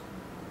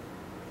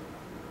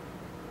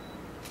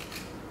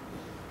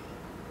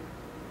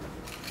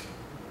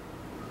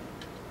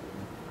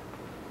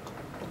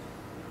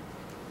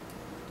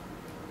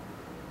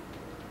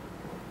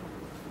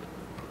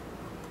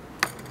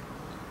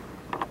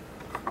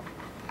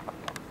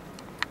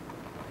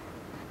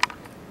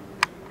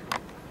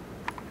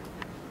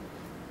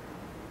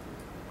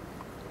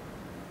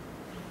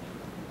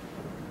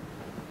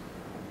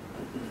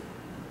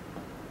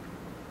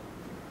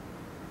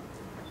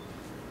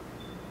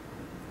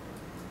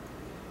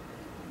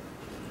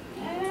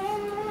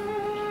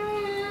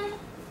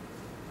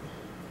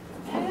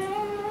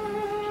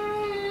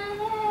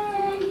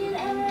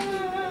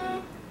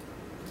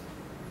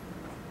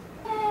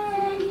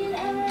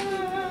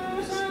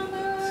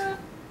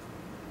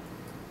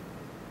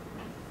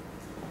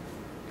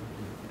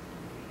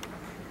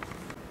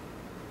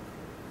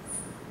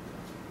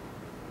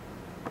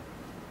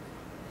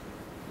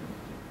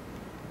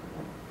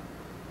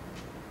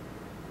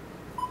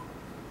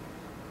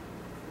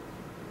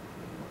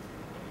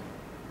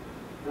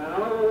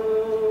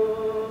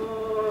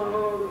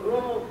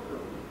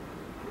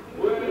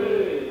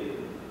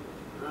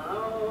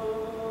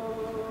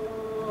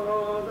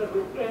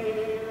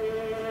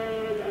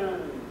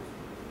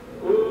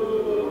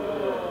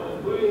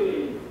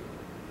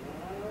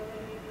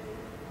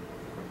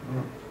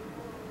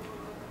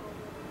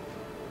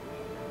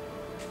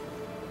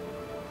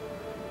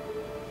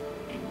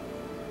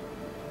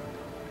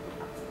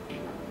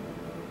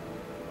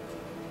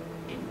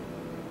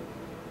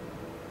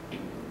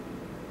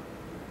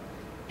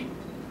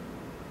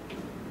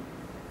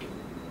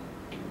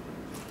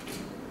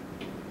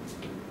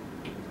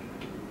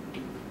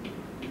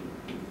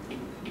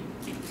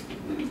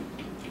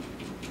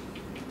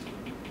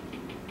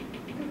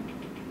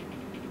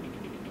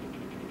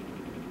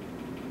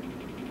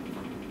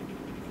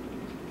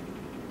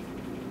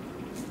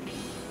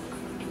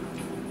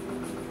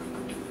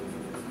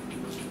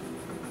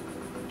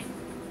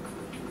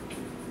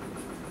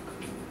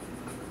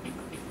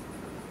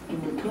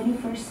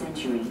 21st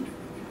century,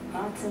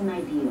 thoughts and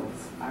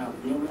ideals are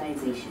of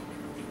globalization,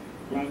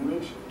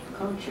 language,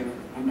 culture,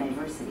 and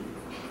diversity.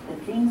 The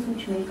things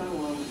which make our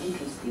world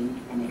interesting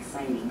and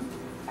exciting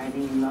are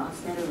being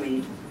lost at a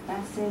rate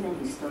faster than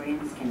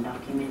historians can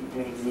document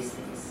their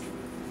existence.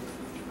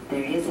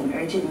 There is an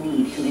urgent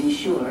need to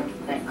ensure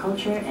that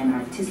culture and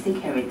artistic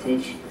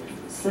heritage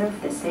surf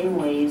the same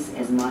waves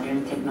as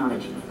modern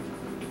technology.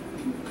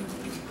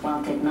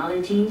 While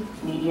technology,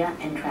 media,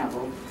 and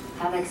travel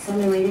have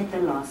accelerated the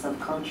loss of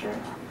culture,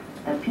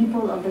 the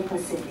people of the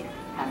Pacific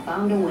have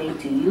found a way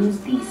to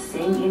use these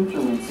same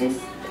influences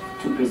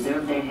to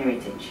preserve their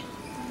heritage.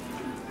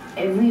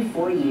 Every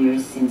 4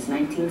 years since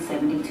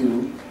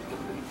 1972,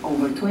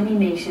 over 20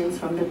 nations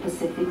from the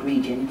Pacific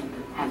region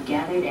have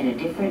gathered at a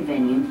different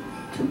venue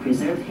to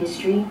preserve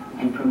history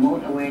and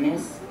promote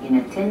awareness in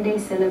a 10-day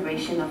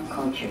celebration of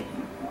culture,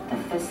 the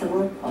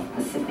Festival of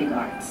Pacific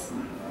Arts.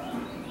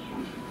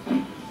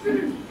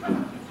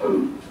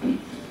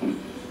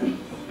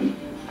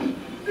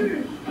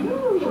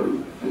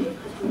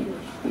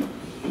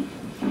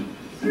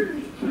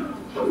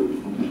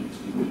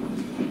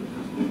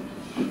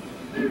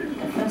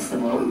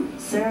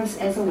 Serves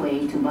as a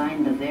way to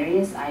bind the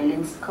various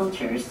islands'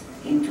 cultures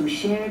into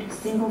shared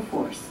single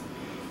force,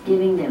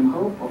 giving them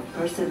hope of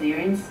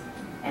perseverance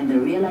and the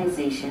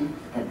realization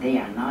that they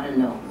are not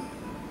alone.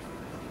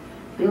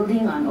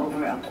 Building on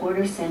over a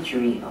quarter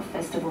century of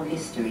festival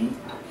history,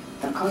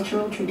 the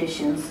cultural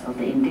traditions of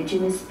the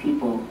indigenous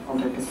people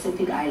of the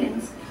Pacific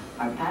Islands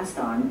are passed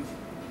on,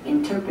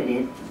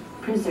 interpreted,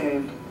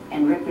 preserved,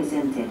 and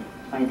represented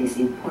by this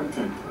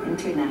important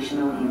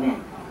international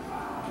event.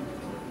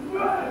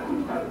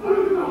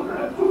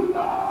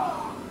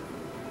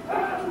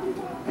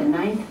 The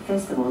 9th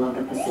Festival of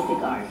the Pacific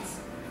Arts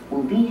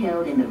will be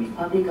held in the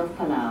Republic of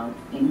Palau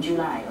in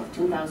July of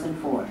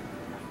 2004,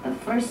 the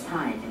first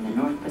time in the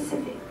North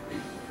Pacific.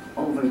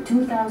 Over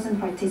 2,000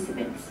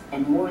 participants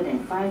and more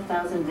than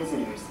 5,000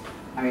 visitors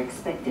are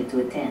expected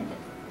to attend.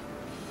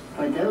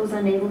 For those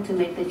unable to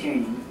make the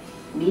journey,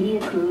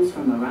 media crews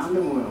from around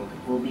the world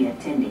will be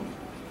attending,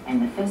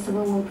 and the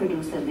festival will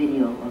produce a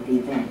video of the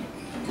event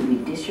to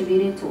be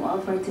distributed to all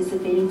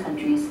participating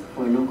countries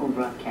for local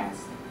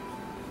broadcast.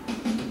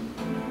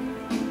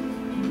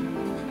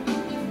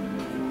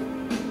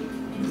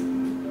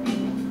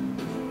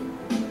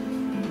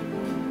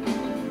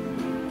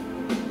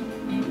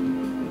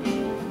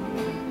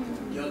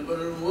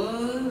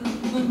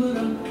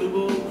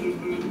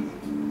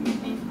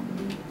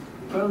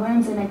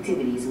 Programs and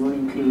activities will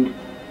include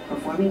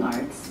performing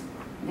arts,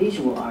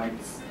 visual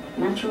arts,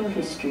 natural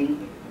history,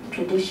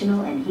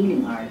 traditional and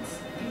healing arts,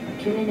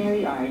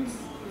 culinary arts,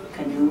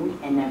 canoe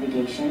and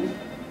navigation,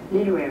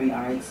 literary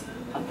arts,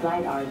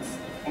 applied arts,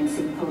 and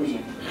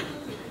symposium.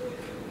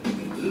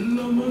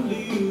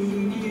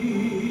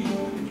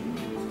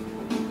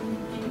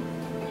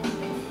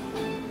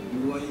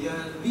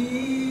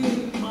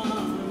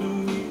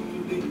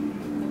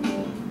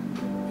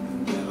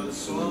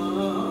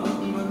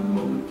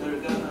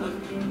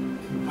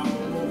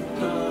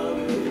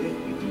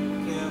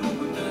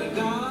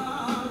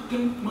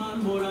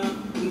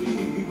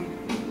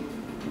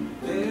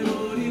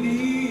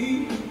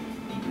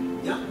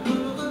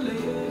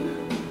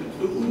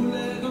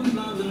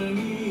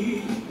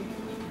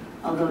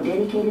 Although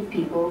dedicated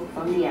people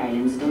from the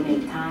islands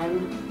donate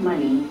time,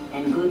 money,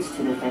 and goods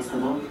to the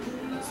festival,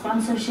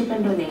 sponsorship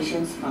and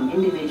donations from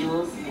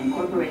individuals and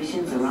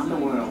corporations around the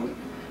world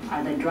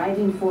are the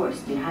driving force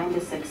behind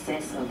the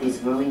success of this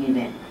growing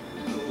event.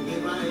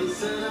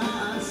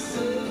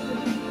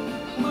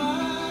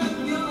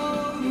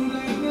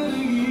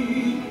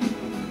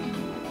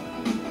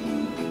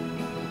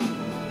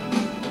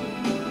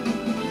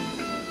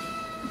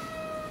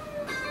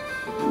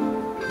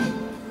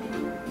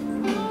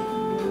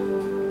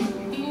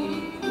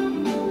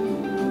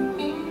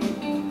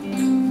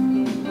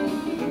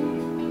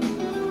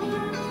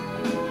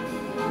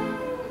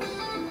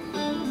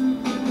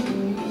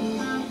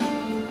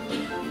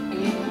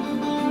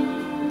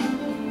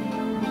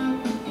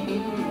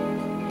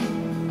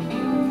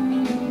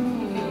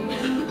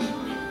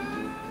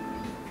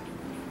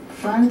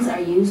 Funds are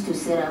used to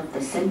set up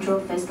the central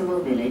festival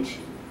village,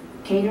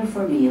 cater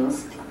for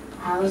meals,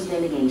 house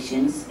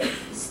delegations,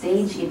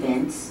 stage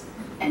events,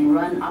 and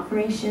run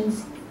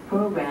operations,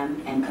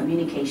 program, and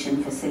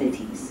communication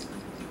facilities.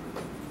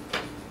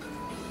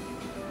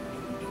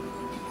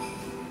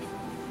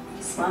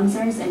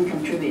 Sponsors and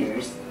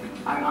contributors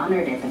are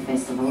honored at the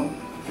festival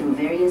through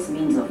various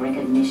means of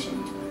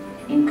recognition,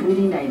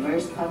 including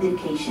diverse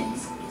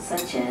publications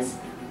such as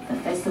the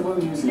festival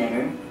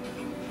newsletter,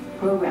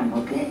 program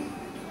booklet,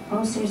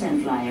 posters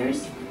and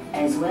flyers,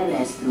 as well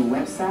as through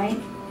website,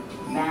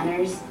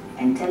 banners,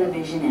 and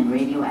television and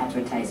radio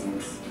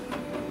advertisements.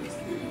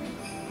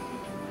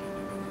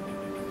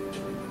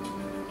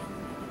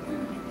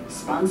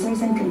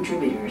 Sponsors and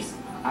contributors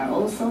are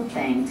also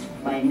thanked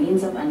by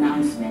means of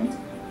announcement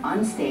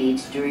on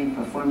stage during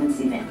performance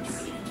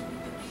events.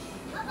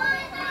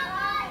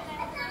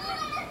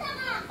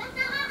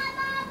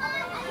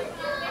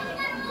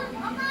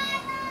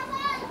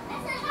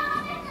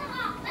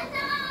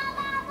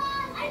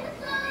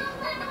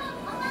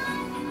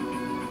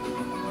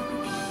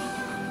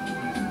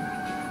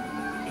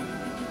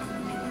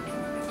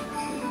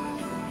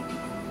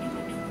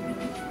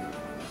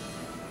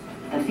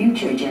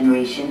 future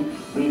generation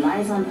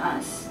relies on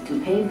us to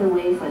pave the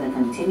way for the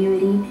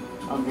continuity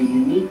of the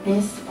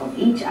uniqueness of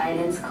each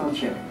island's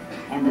culture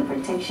and the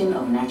protection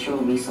of natural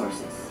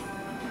resources.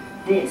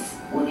 This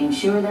will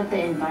ensure that the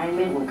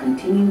environment will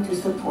continue to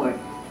support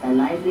the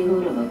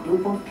livelihood of a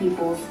group of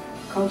people's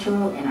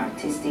cultural and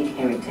artistic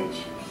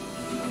heritage.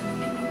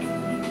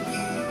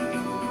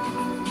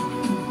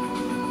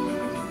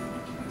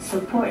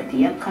 Support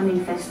the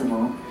upcoming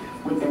festival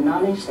with the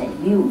knowledge that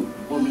you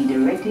will be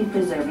directly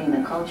preserving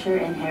the culture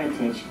and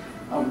heritage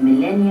of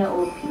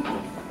millennia-old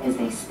people as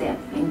they step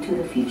into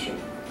the future.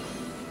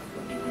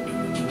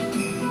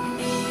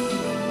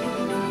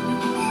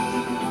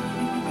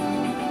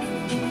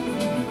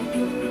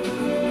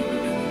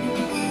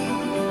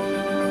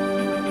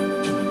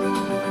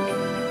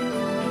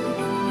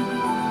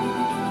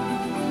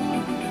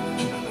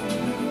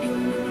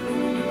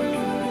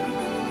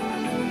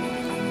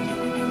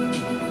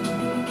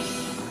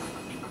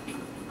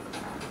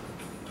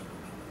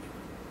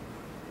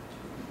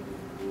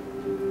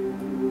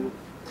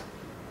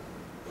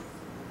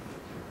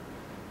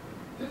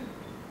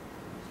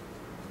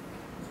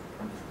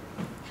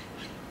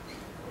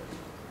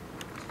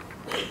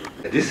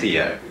 This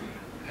year,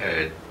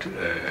 the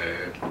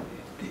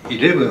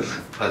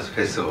 11th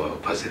Festival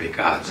of Pacific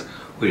Arts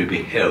will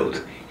be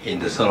held in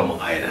the Solomon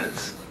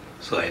Islands.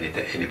 So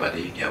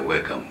anybody can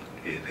welcome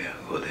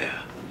go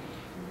there.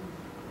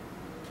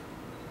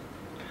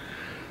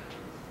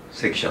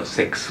 Section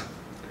 6,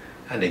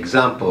 an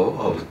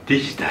example of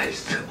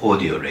digitized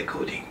audio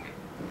recording.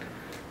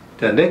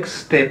 The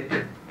next step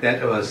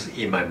that was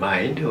in my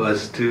mind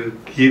was to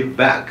give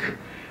back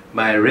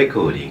my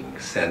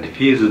recordings and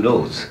field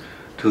notes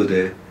to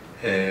the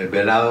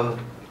Belau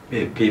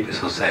People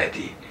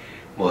Society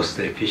most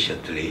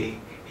efficiently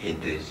in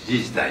the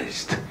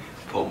digitized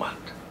format.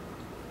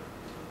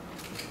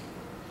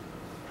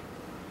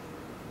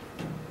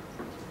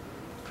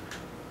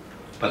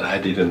 But I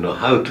didn't know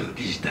how to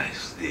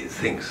digitize these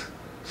things.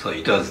 So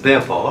it was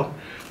therefore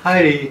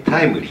highly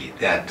timely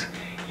that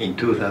in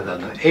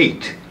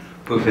 2008,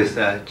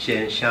 Professor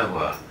Chen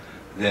Xianhua,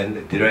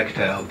 then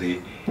director of the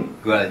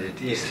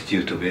Graduate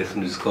Institute of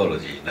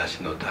Ethnomusicology,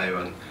 National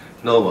Taiwan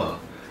Normal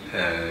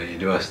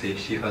University,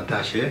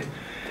 Shifantashi,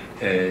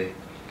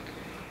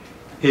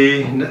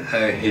 he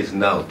is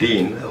now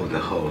dean of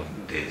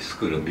the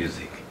School of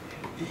Music.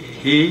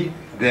 He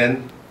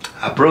then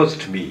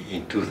approached me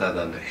in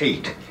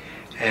 2008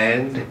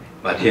 and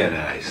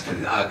materialized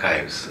the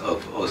archives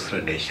of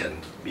Austronesian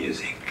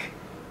music,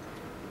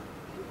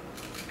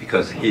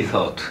 because he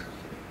thought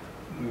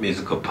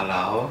music of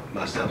Palau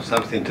must have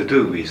something to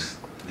do with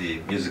the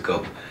music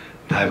of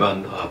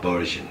Taiwan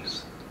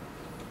Aborigines.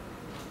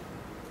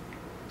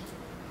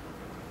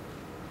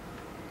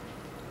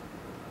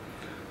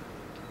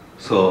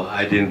 So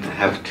I didn't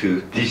have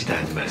to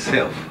digitize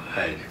myself.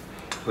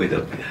 With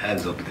the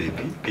hands of the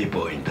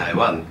people in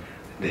Taiwan,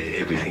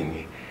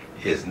 everything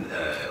is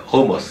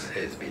almost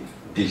has been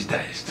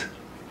digitized.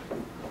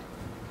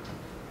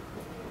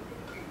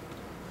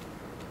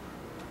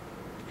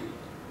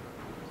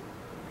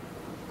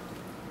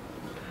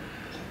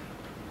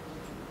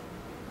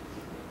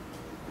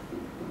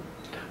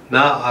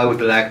 Now I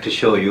would like to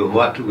show you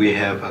what we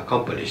have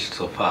accomplished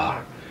so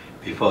far.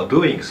 Before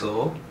doing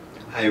so,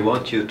 I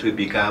want you to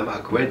become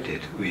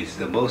acquainted with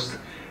the most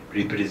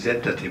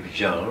representative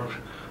genre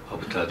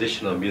of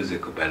traditional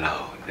music of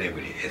Belau,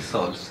 namely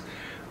esols,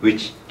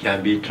 which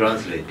can be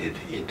translated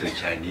into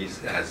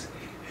Chinese as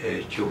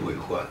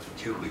Chuhuihua,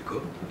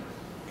 Chuhuiko,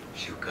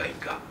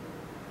 Shukaika.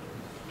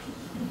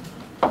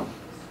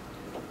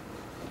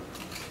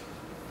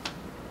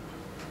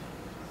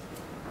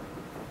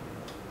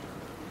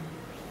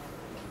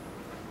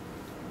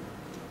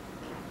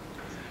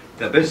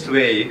 The best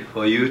way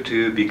for you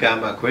to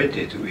become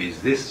acquainted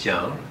with this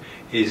genre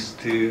is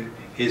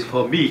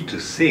for me to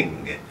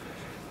sing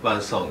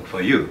one song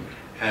for you,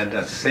 and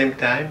at the same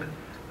time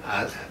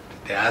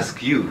they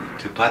ask you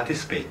to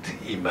participate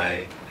in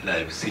my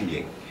live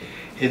singing.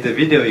 In the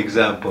video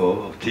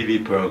example of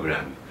TV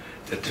program,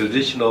 the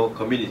traditional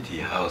community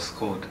house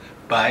called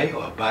Bai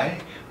or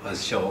Bai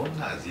was shown,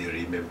 as you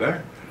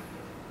remember.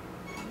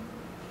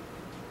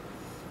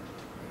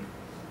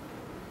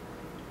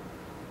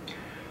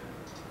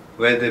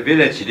 When the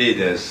village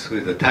leaders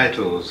with the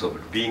titles of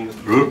being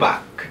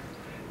Rubak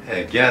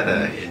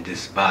gather in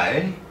this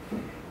Bai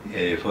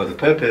for the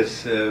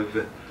purpose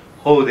of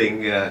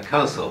holding a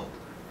council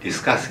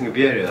discussing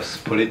various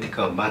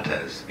political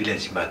matters,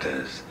 village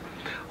matters,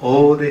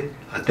 all the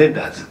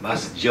attendants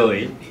must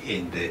join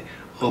in the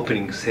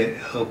opening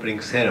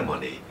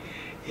ceremony,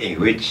 in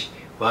which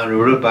one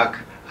Rubak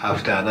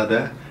after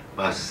another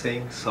must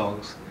sing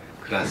songs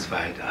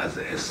classified as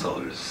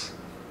esols.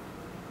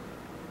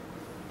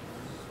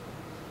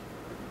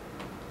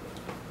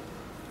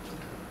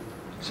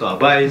 So a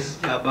Bai is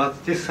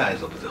about this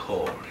size of the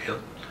hall. You know?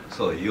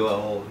 So you are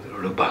all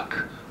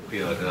Rubak.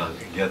 We are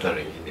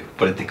gathering in a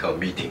political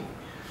meeting.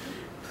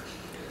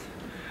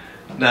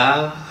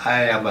 Now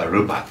I am a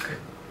Rubak,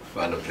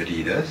 one of the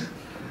leaders,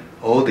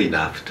 old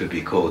enough to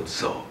be called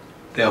so.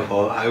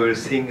 Therefore, I will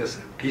sing a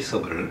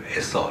peaceable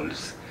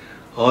songs.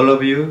 All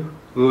of you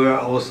who are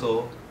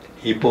also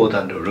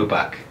important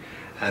Lubak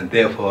and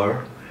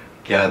therefore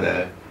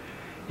gather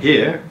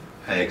here,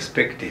 I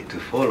expected to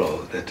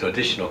follow the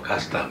traditional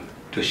custom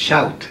to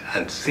shout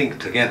and sing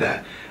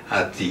together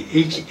at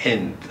each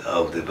end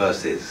of the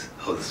verses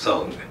of the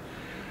song.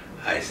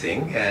 I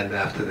sing, and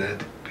after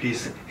that,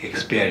 please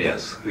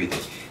experience with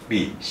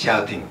me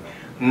shouting,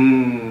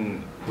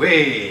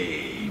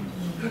 way.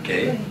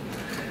 Okay?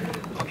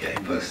 Okay,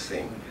 first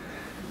sing.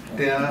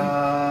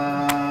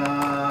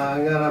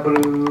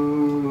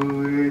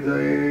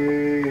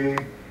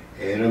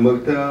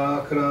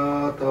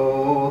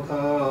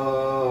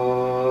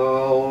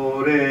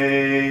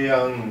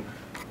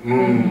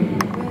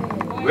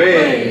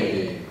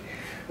 Way.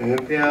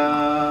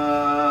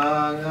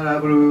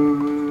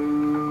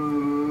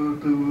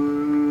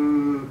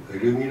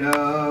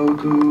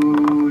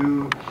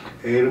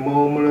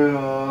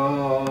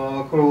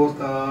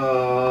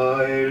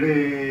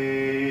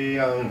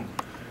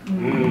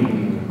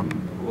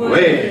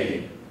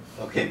 Way.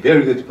 Okay,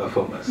 very good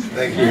performance.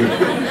 Thank you.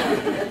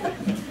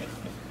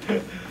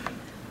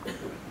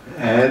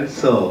 And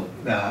so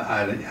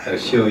I'll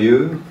show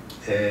you.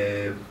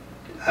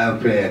 I'll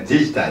play a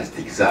digitized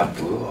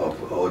example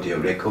of audio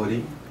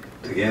recording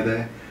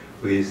together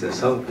with the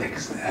song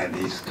text and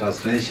its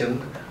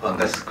translation on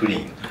the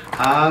screen.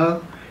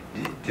 How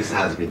this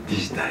has been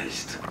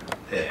digitized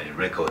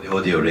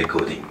audio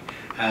recording,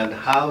 and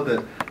how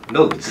the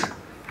notes,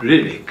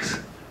 lyrics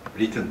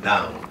written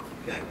down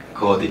and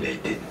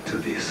coordinated to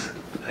this.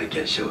 I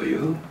can show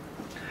you.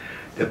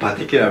 The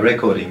particular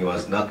recording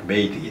was not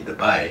made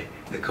by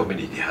the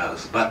community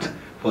house, but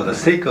for the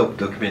sake of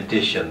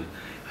documentation,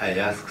 I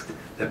asked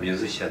the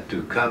musician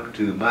to come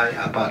to my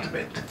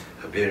apartment,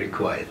 a very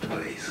quiet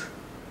place.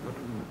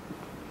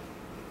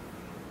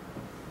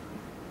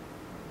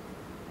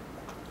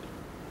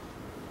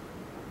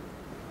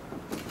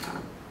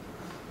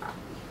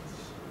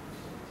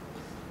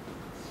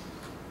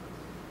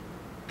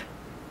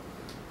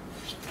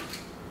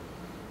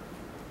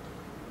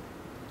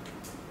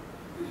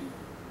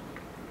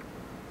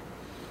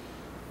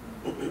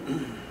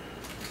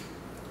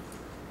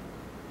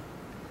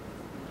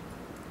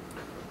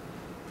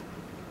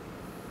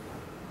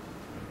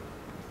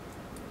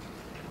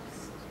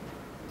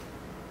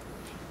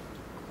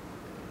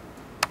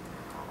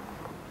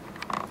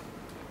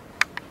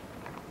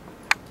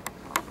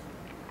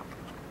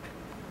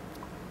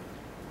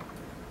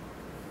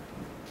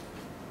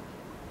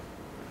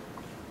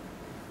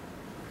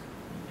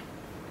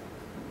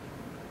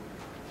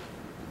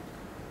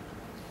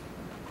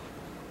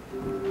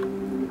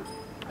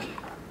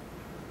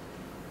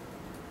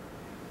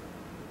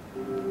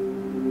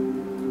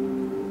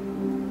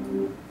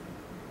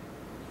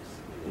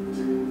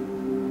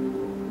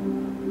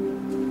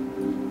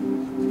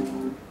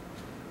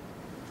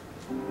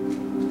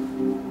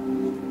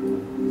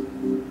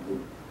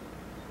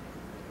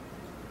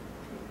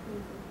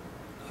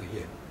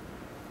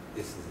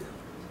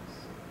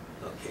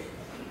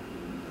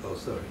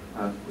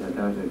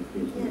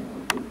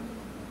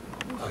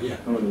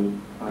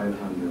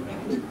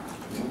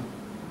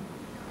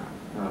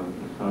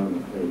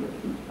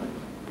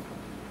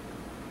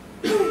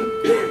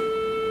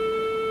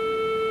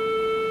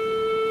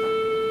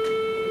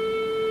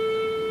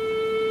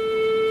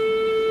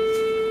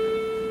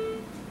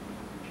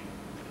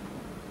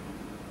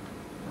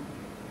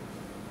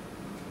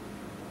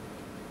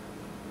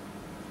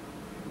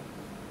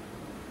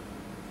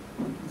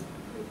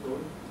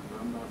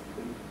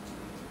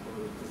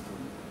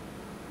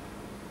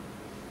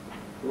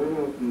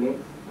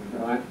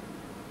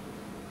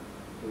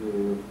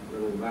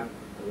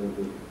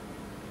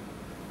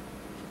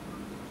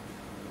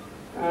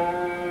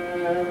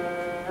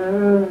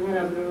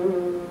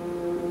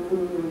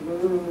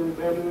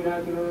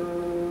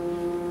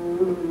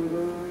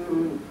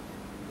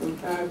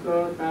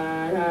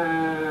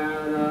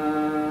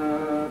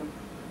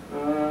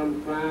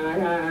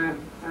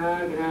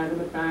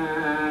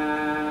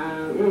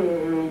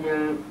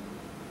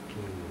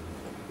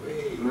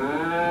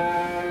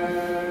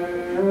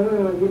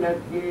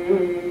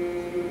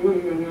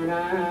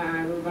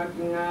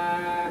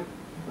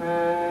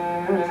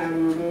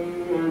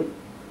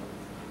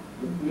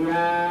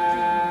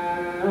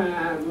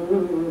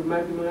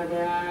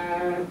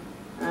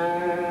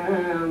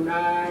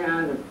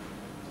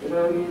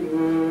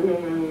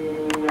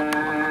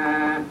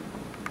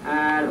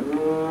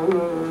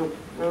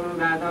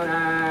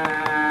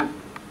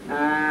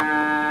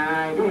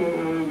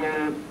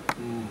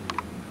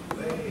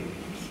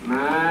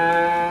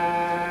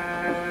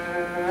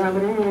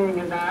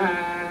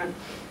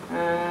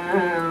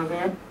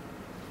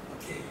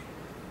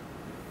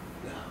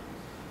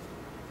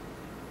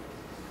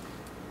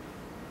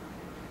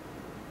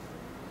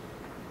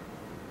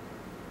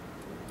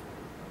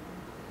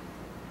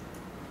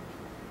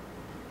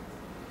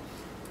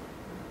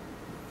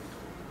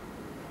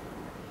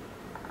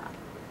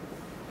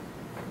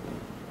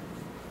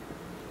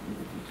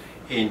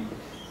 In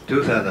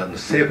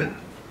 2007,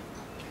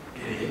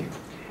 okay,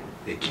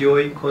 the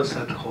Kyoi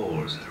concert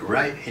halls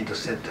right in the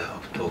center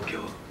of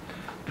Tokyo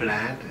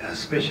planned a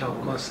special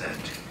concert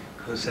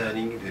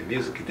concerning the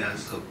music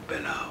dance of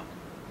Belao.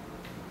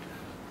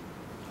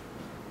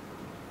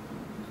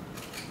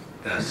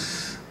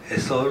 Thus,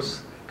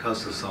 Essol's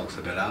council songs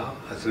of Belao,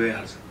 as well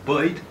as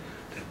Boyd,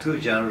 the two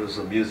genres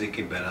of music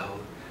in Belao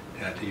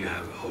that you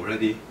have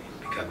already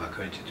become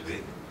acquainted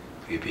with,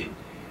 will be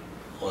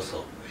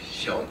also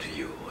shown to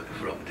you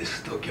from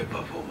this Tokyo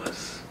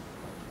performance.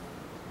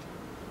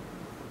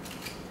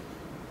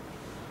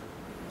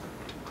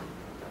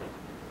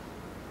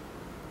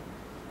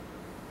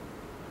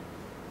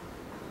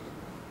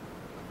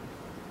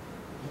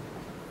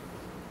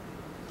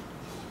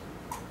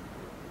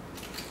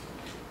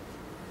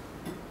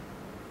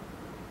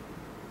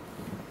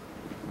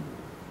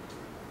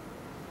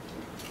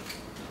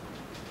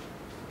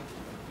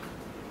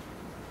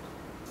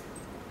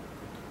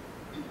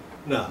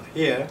 Now,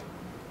 here,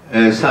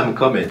 some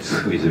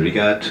comments with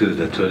regard to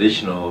the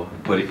traditional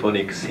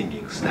polyphonic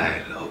singing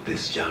style of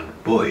this John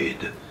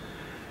Boyd.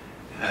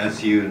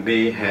 As you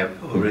may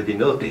have already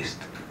noticed,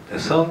 the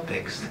song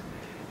text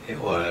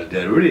or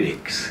the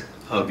lyrics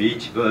of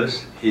each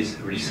verse is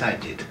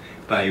recited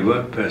by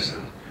one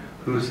person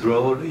whose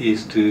role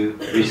is to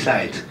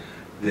recite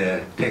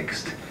the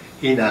text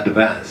in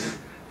advance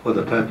for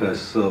the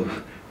purpose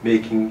of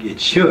making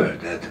it sure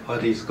that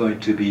what is going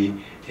to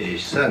be a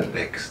sung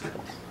text.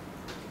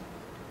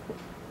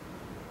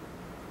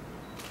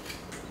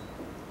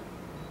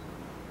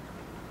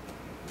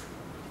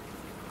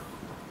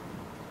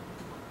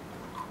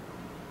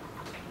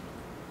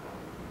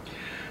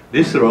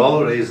 This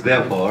role is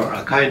therefore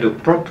a kind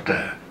of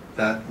prompter,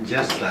 that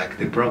just like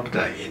the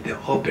prompter in the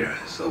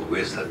operas of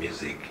Western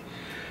music.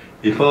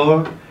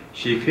 Before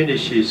she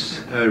finishes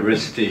her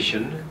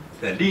recitation,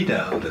 the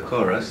leader of the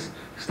chorus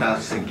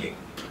starts singing,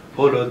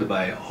 followed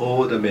by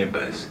all the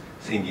members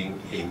singing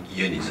in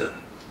unison.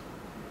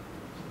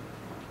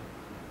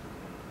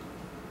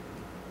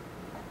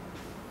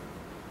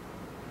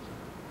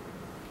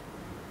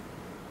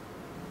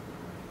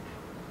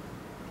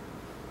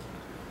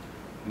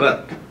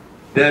 But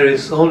there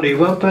is only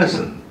one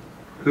person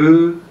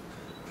who,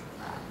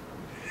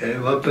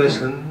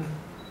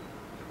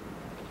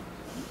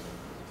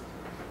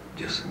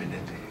 just a minute,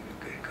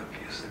 I'm getting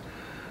confused.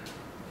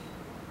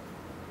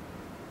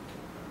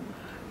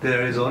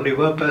 There is only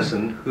one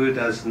person who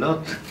does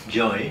not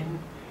join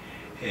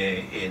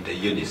in the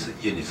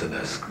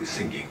unisonous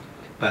singing,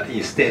 but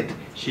instead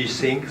she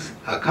sings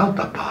a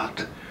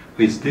counterpart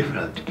with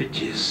different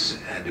pitches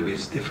and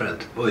with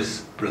different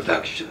voice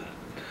production.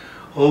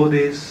 All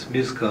these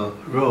musical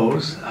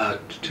roles are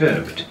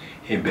termed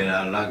in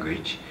Belao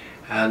language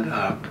and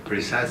are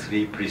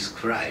precisely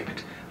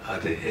prescribed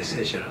as the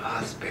essential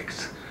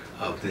aspects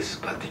of this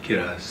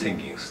particular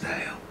singing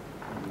style.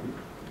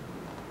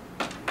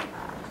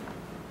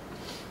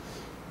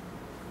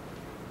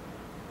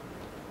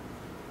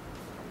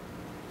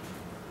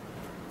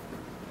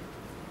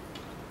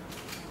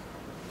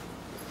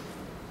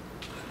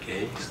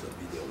 Okay, so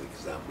video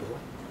example,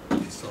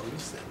 the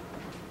songs and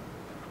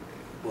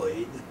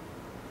Boyd.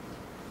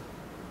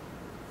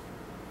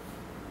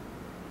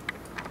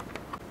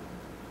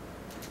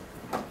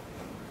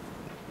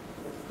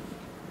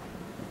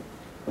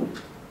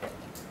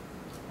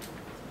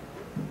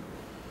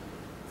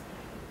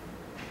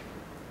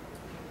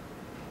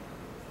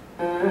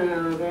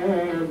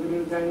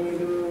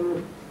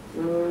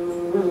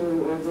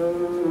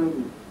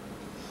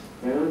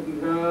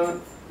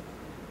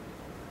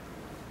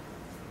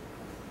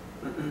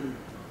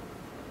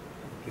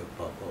 Your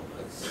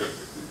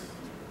performance.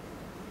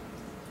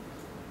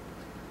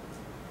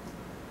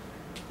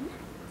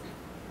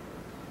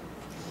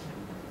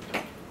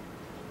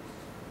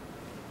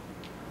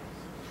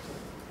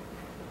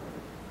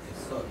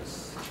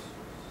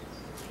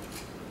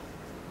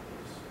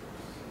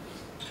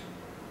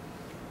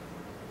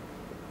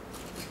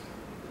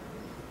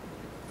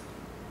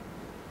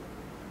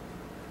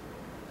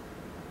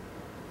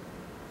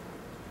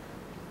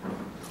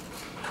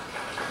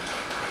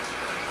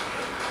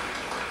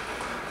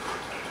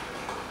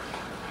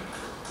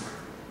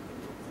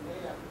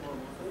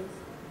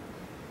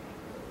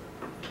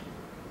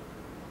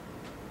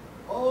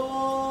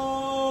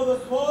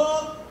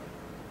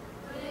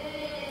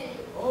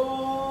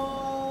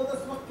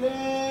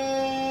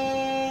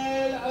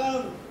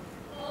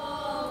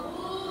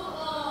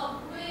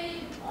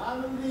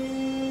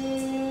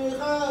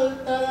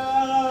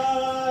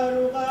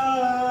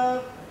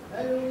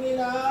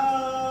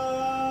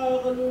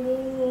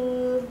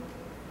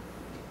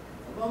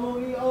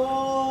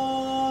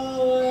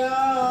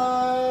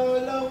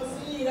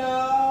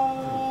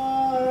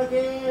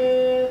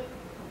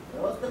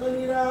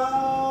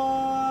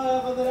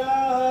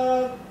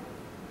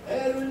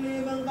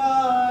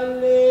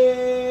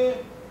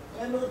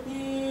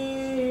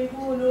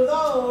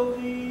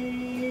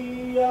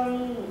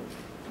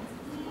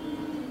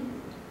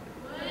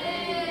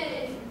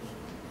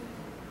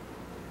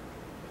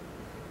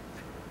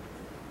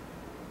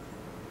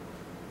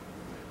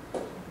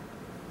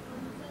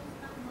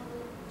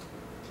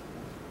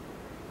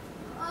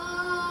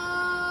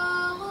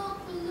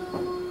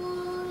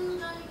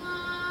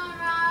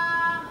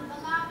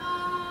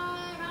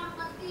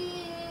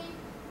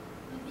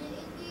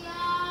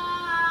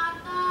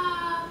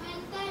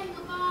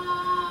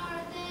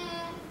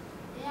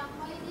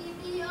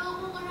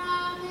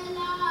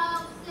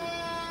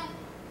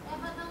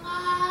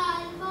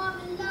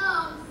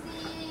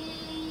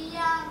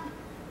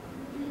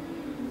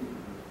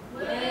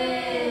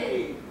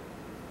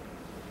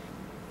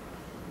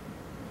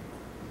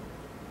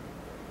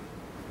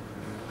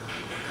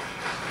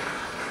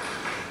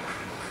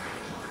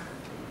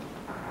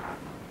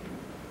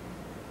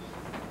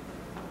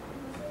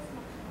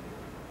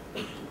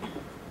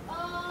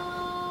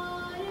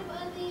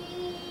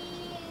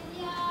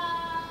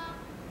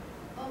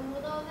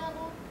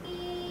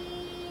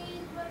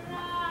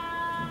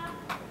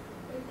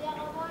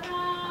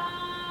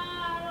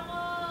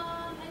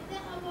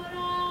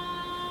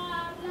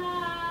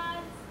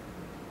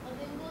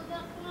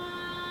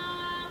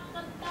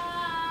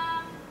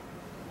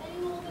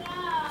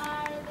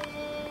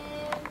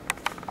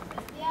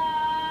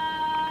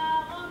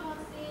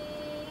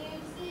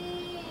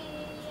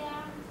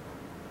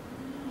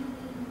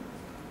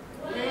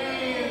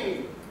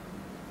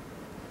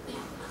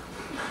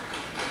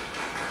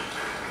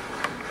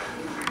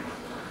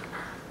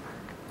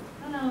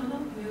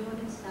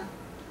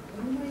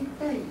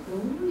 体どう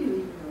いう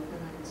意味の歌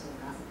なんでしょ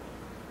うか。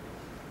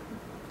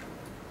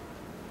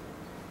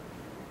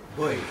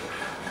ボイ、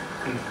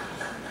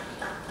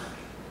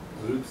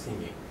グループシン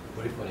ギング、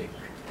ポリフォニッ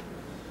ク。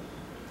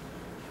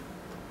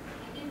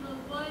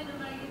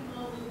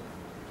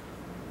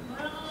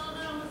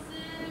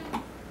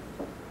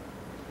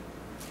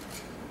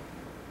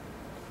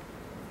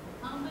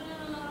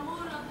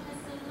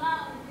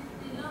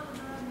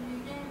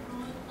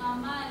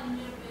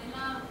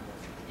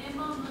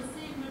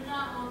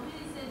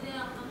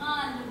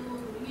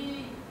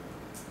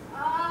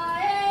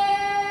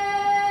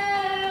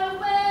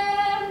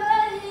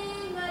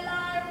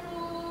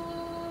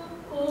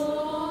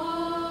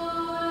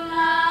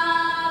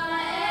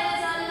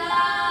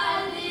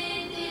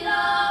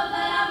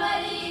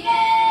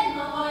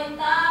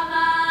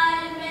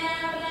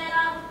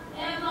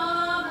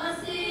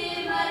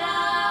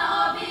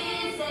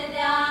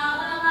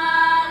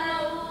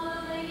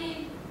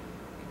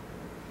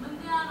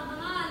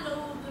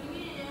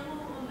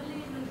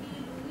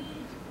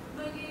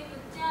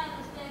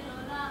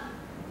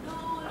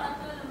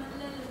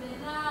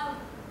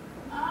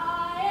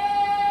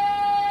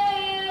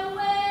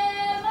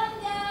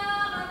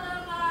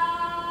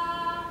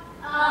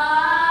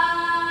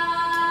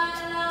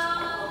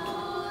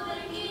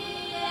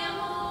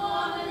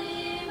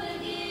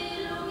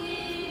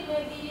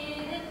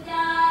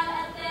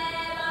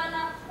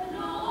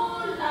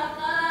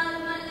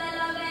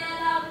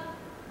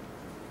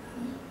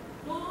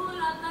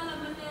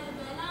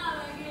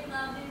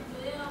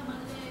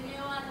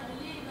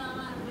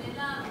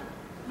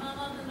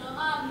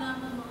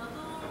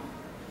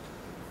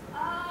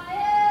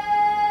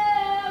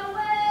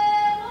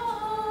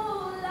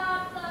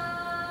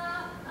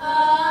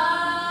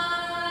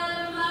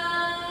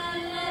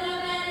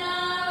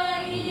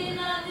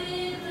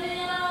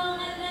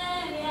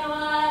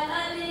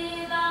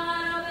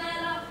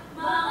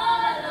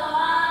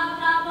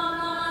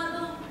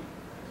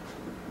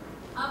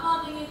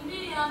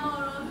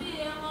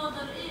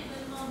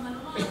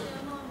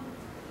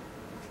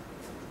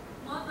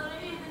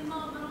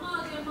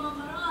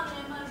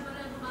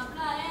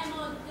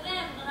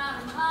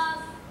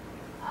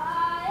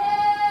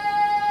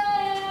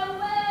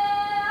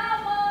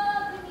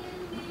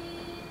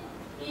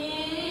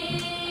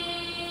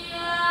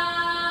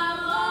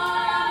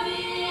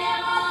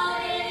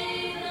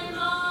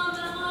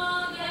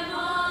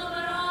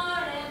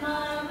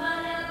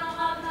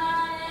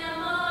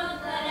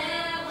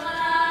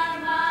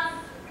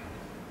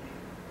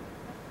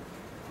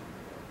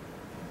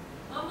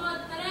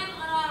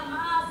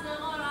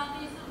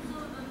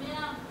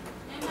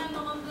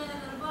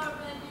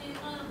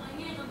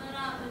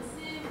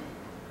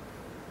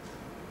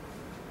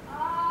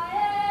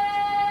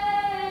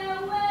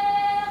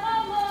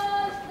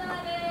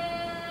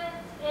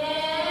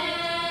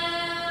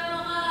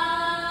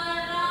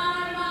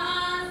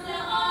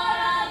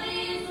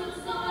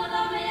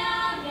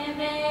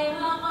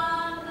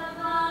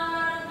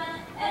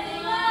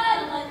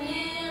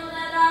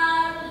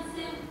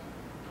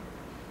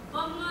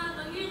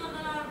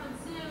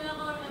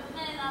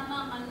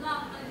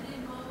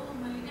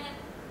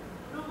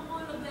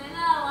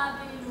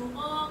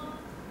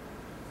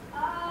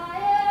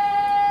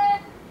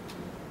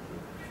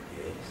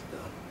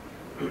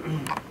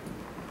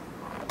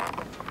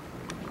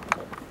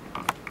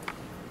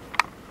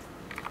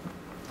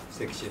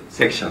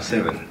Section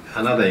 7,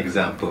 another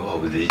example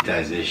of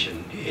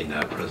digitization in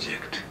our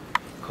project,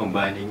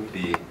 combining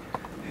the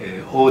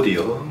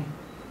audio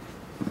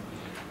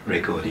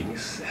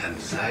recordings and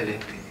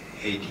silent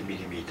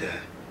 80mm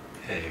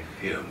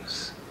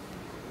films.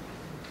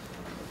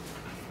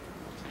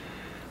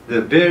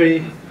 The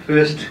very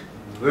first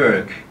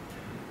work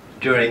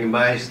during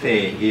my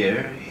stay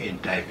here in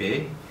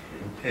Taipei,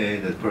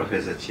 the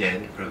Professor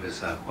Chen,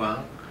 Professor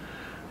Huang,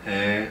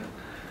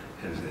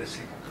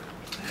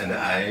 and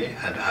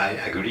I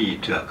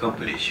agreed to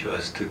accomplish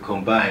was to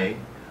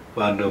combine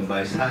one of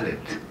my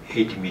silent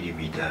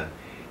 80mm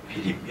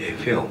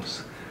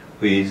films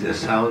with a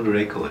sound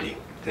recording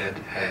that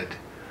had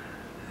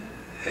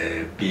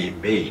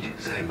been made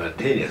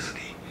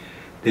simultaneously,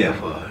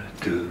 therefore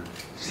to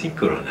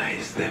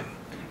synchronize them.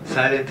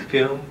 Silent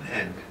film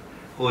and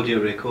audio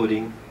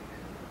recording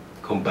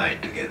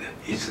combined together.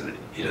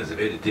 It was a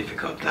very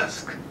difficult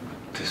task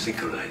to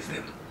synchronize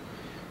them.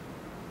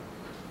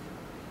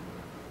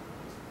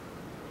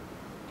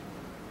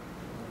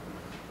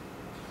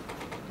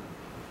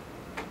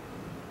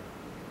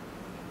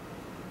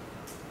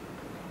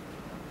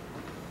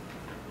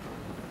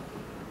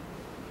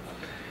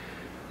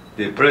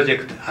 The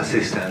project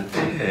assistant,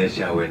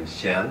 Xiaowen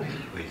Xian,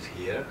 who is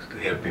here to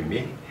help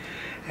me,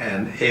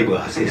 and able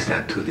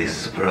assistant to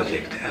this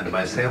project, and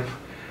myself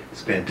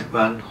spent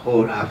one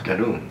whole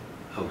afternoon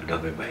of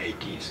November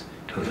 18th,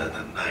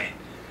 2009,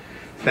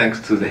 thanks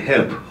to the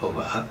help of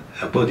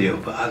a body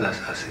of other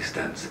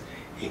assistants,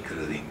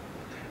 including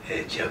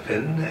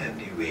Chia-Fen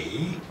and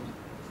Wei.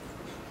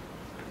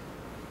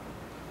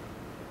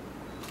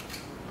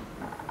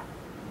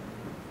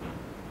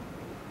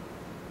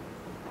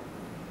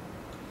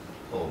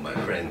 all my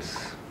friends.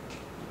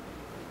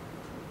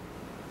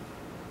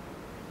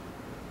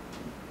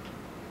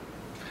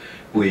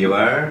 We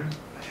were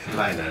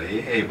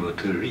finally able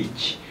to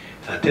reach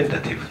a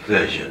tentative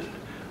version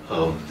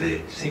of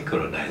the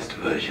synchronized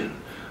version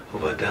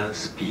of a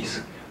dance piece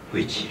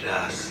which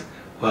lasts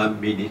 1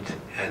 minute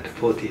and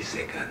 40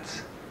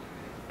 seconds.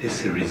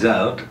 This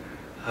result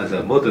as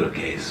a model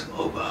case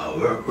of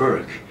our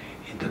work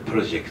in the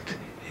project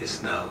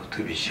is now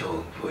to be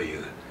shown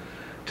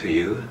to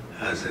you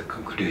as a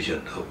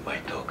conclusion of my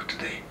talk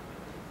today.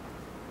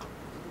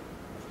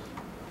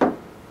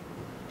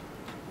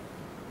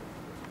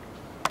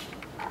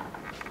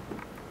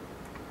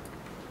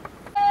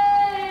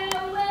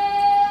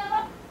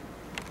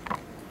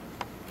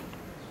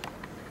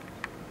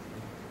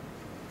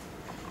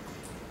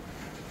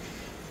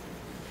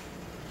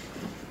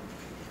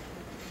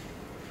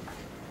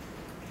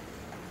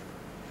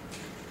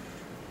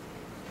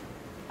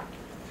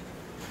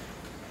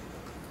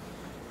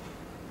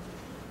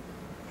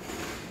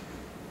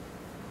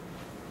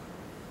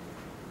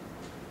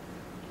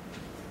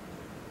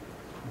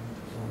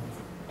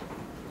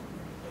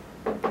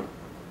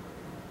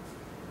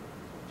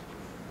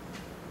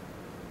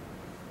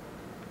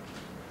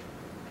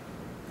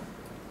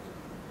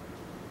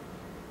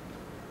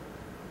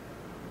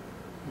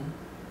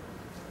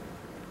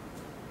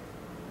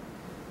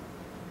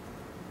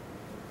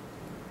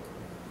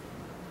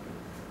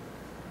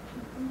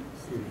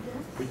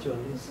 Which one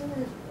is?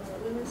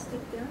 Women's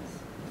step dance?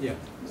 Yeah,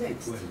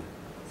 Next. well,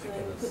 So I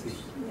cannot put see.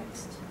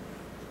 next.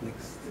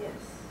 Next. Yes.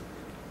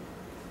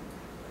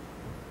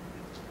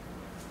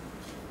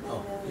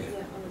 Oh, And, yeah.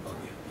 yeah, on the top.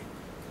 Okay.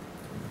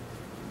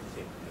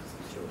 See, that's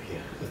the show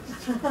here.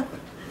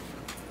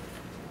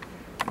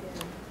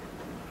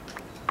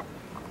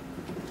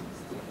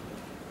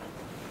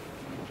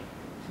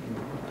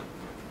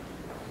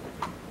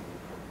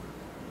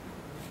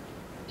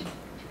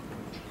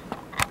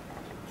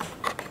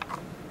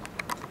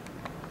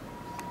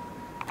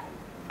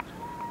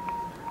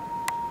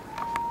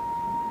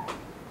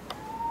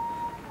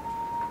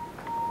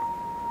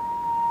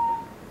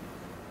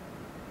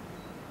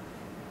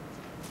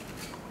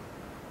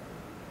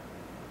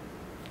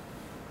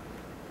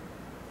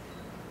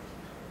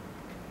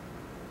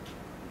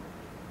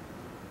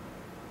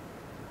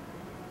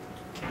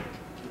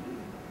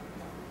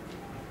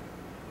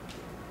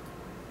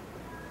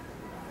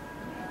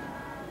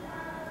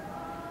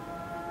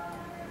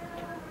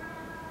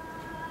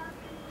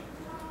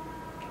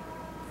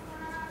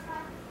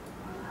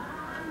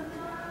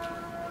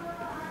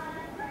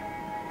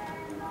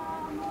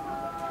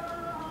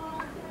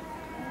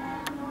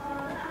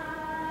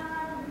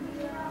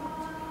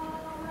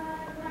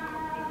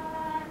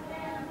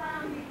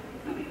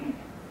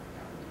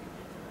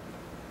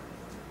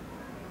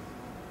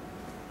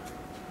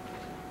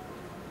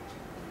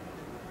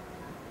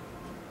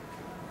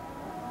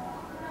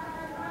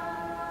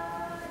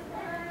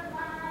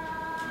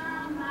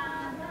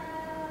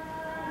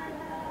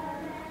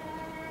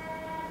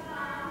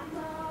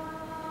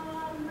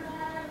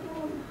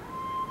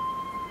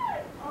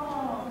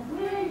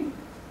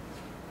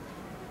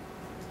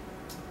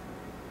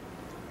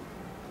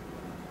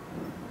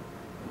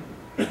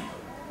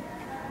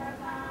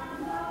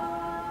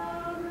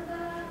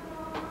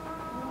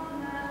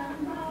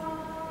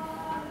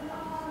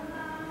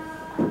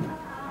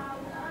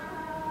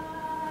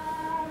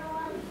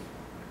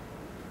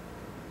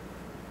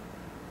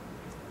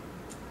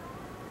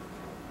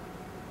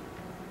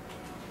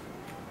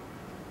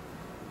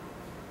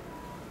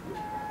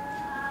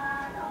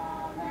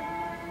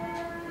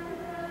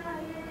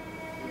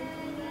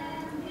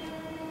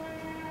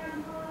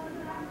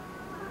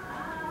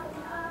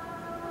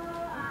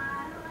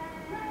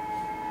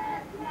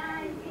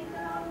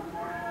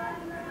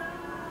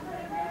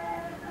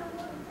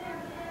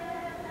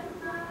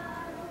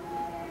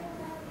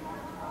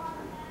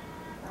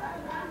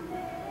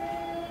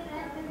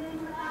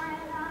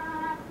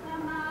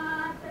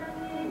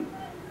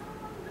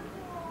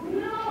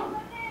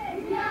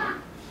 Yeah.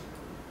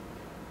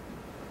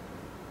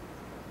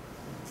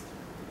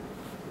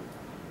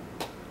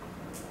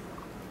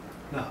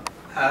 Now,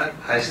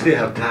 I still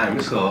have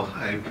time, so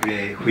I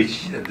play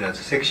the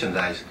section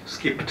I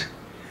skipped.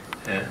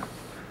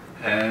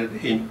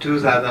 In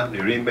 2000,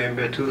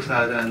 remember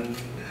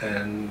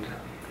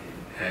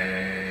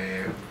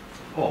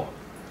 2004,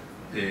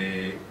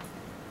 the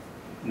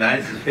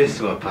ninth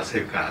Festival of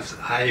Pacific Arts,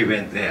 I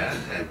went there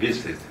and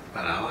visited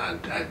Palau,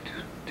 and I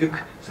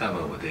took some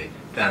of the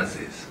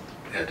dances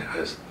that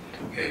was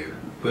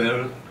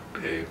well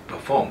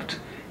performed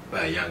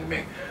by young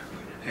men.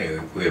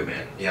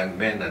 Young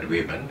men and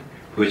women,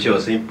 which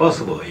was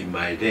impossible in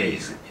my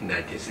days in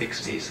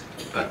 1960s.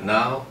 But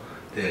now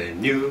the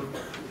new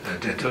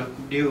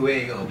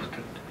way of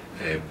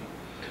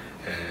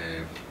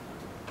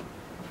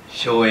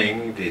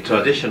showing the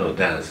traditional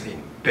dance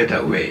in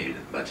better way,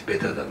 much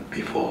better than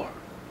before.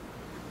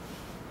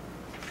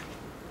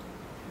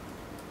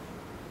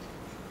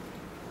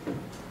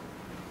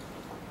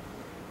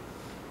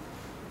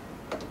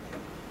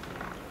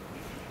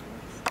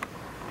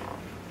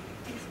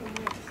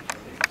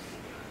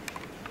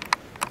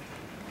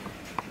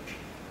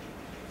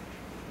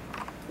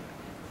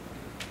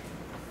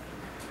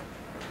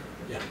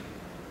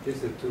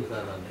 This is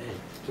 2008,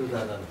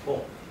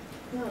 2004.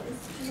 No,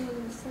 it's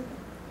 2007.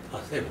 Ah,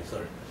 7,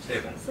 sorry.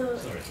 7. So,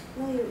 Sorry.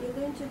 no, you're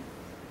going to.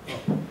 Oh,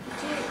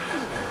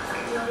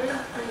 You already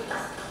played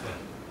this.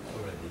 yeah,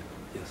 already.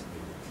 Just a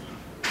minute.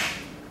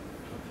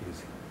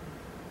 Confusing.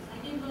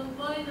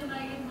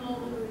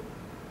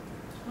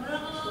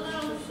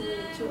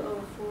 Confusion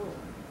 204.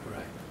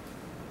 Right.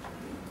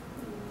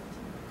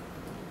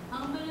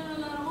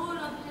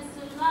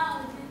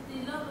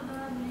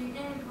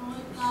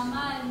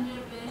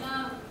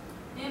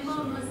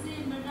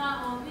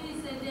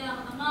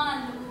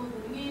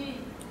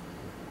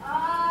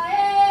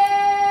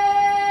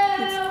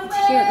 It's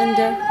here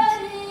under.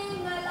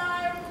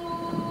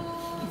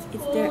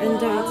 It's there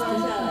under. It's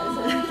there.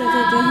 Da,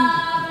 da, da.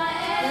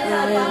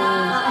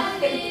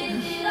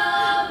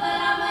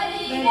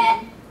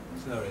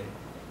 Sorry.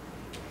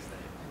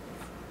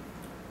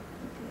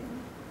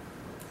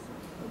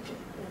 Okay,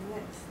 then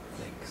next.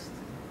 Next.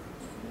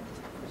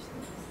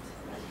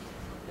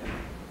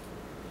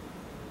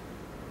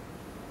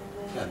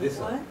 And Yeah, then this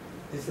what? one.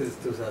 This is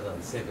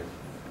 2007.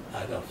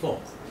 No, 4.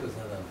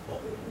 2004.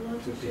 You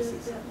want Two to show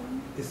pieces. that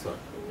one? This one.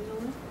 The middle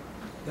one?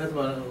 That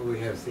one we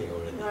have seen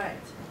already. Right.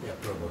 Yeah,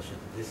 promotion.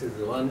 This is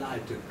the one I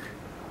took.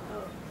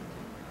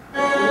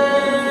 Oh.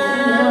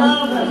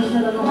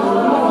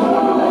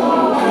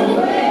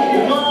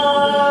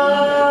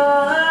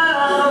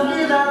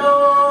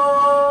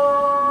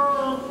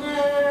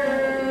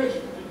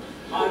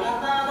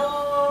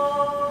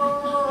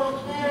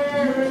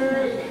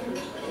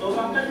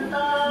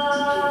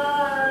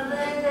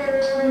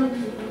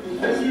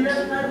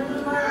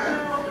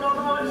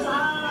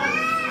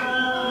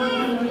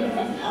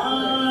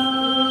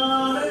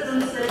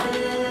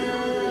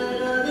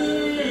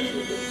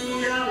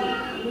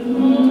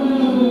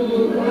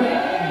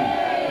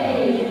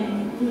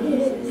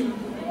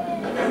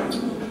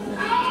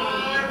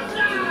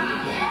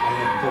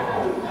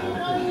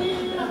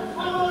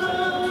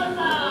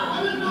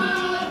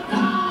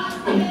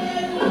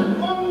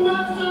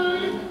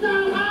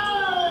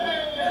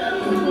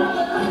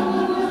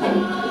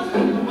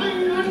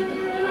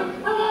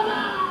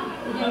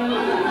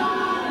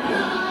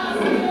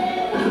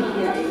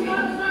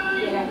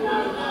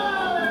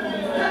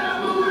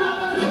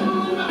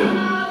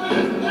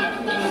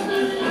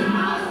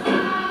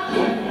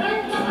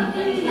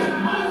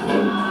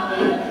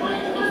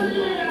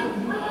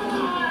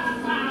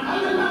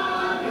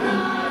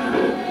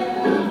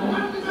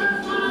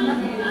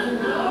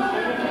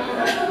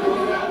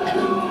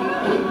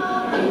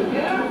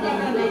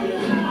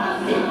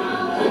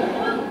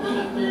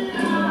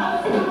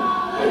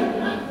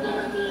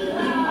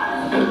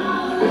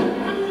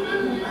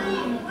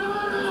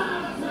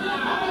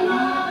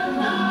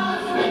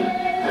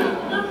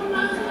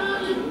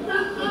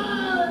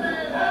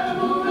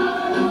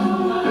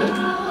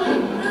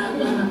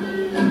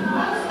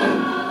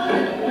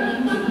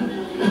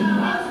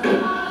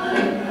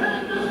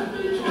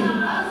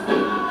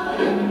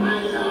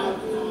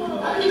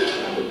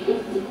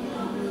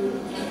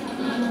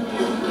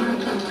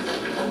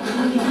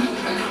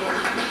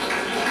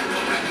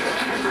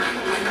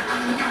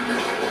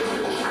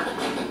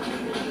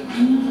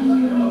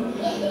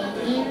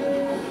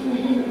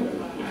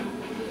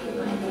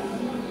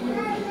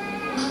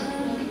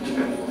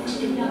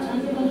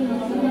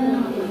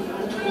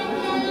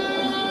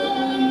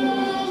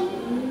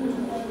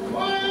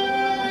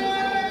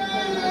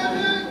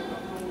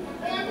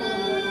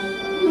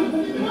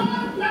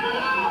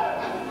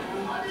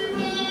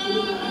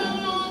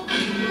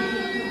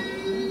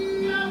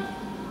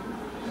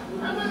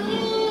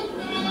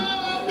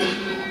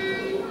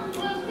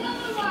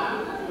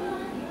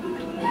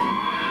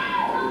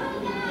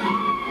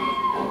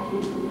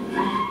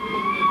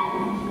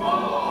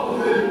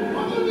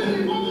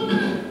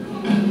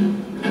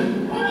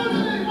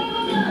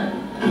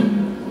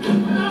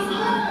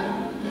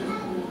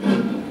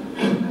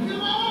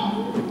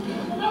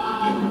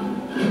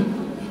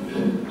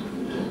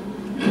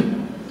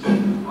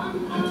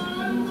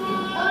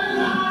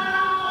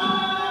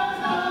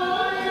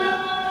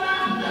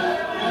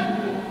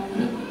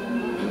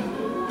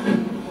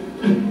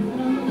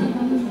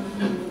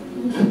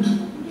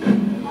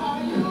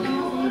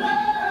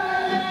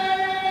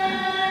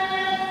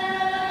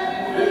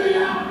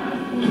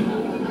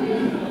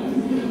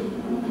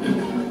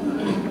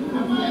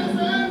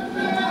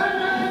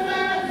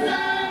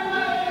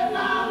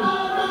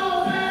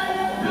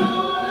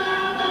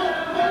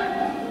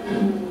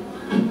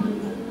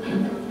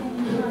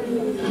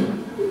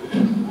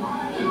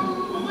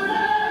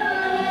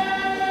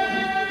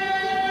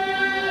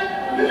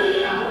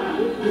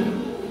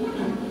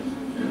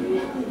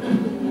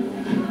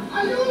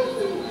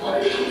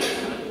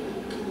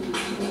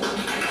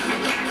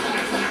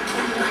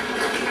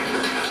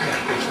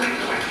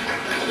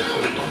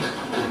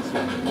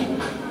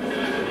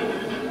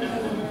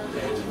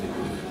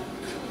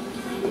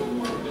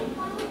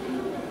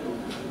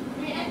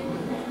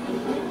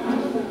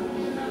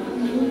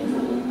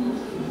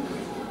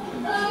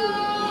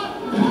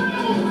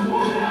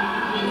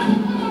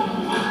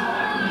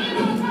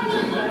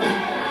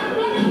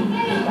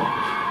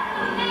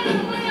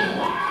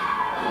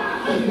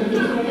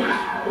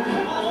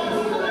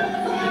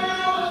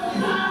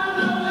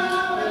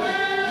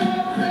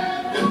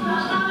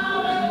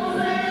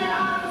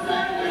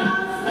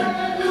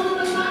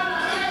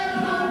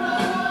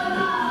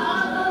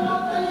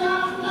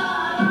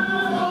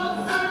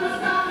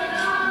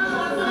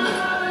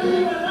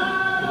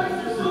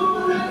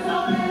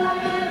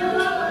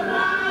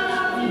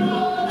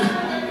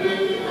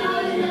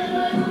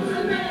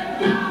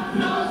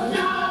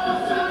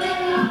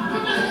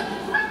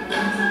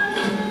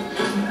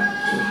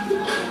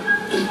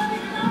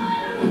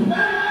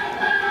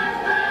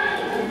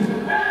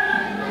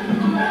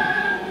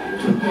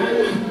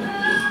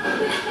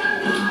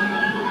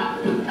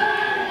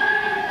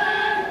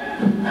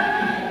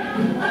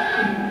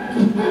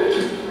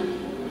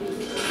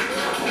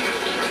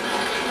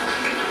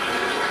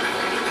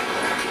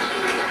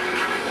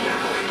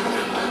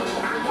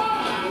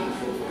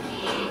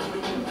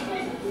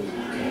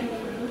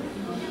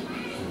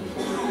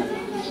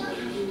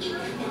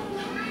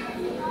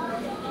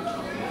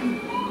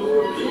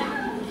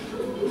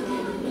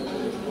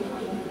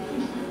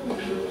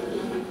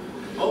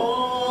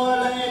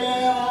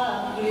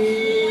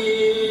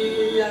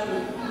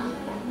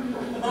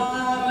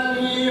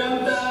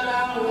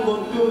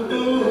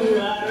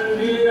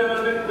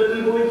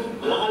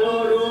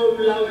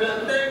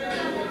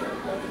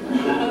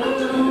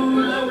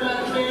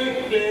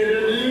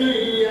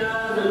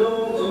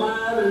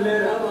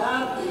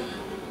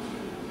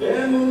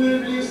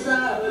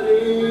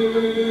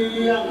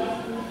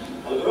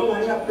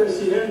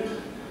 President,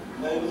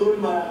 may betul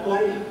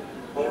maraklay,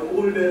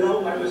 marungul belaw,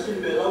 marmasin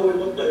belaw,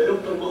 ulmot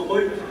tayo,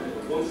 tanggoy,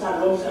 kung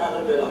saan lang sa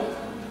alam belaw.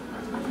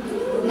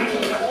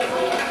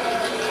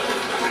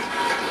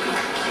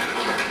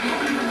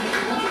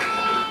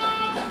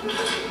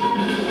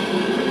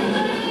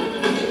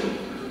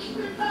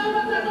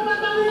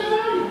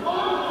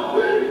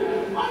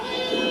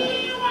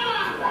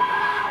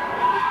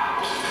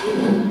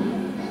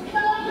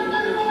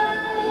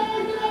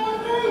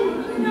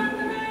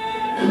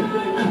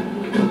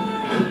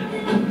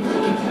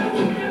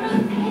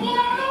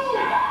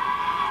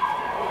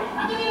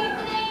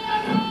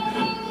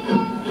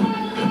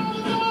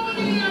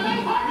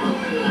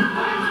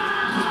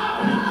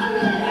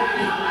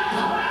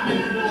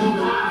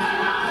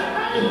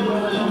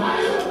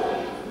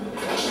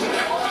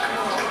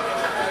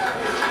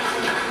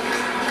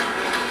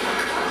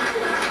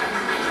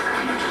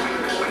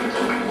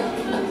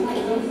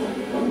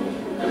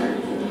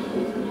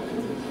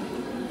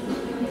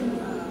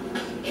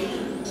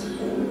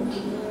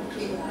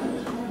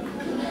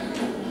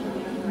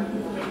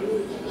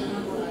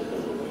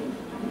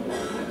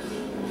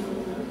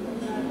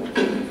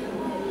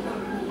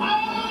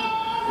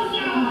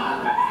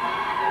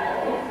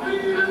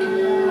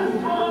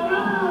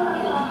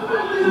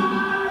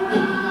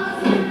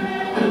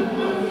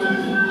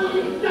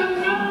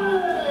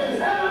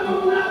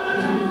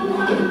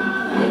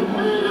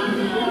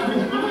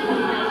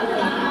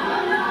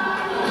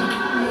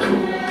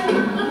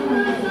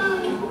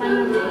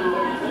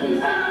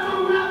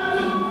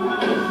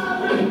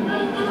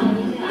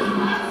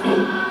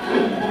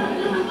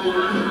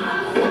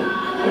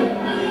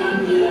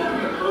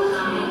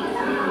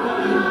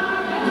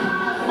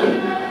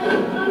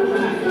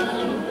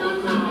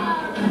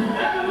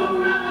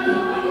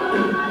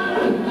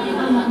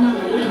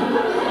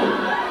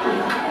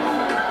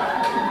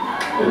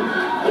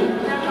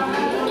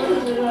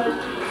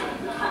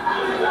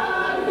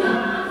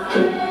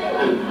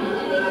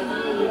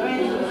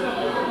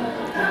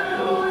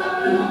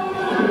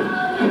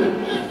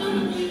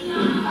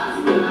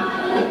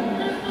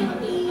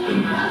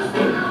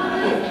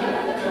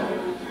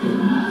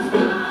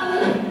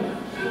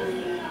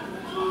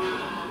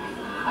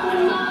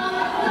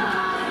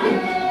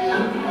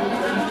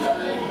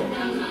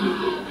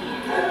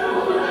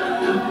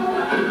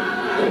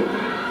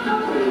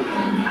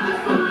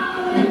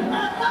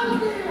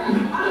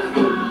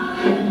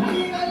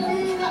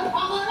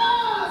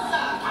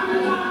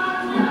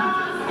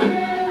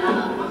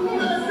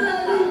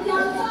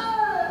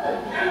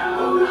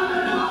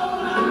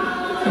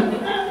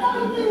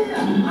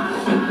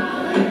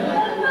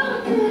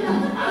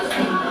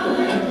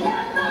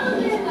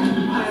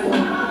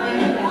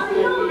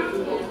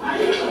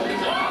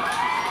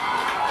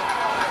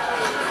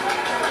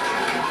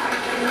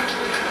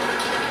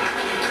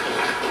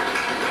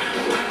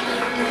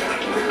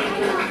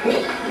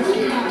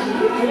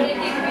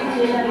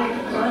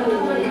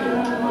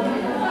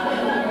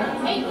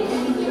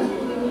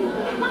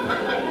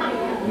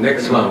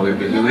 Next one will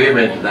be the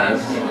women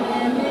dance,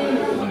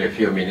 only a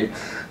few minutes,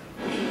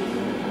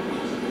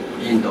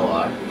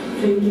 indoor.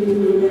 Thank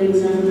you,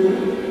 ladies and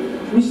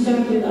gentlemen. We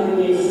start with our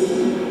guests.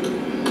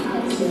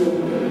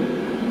 So,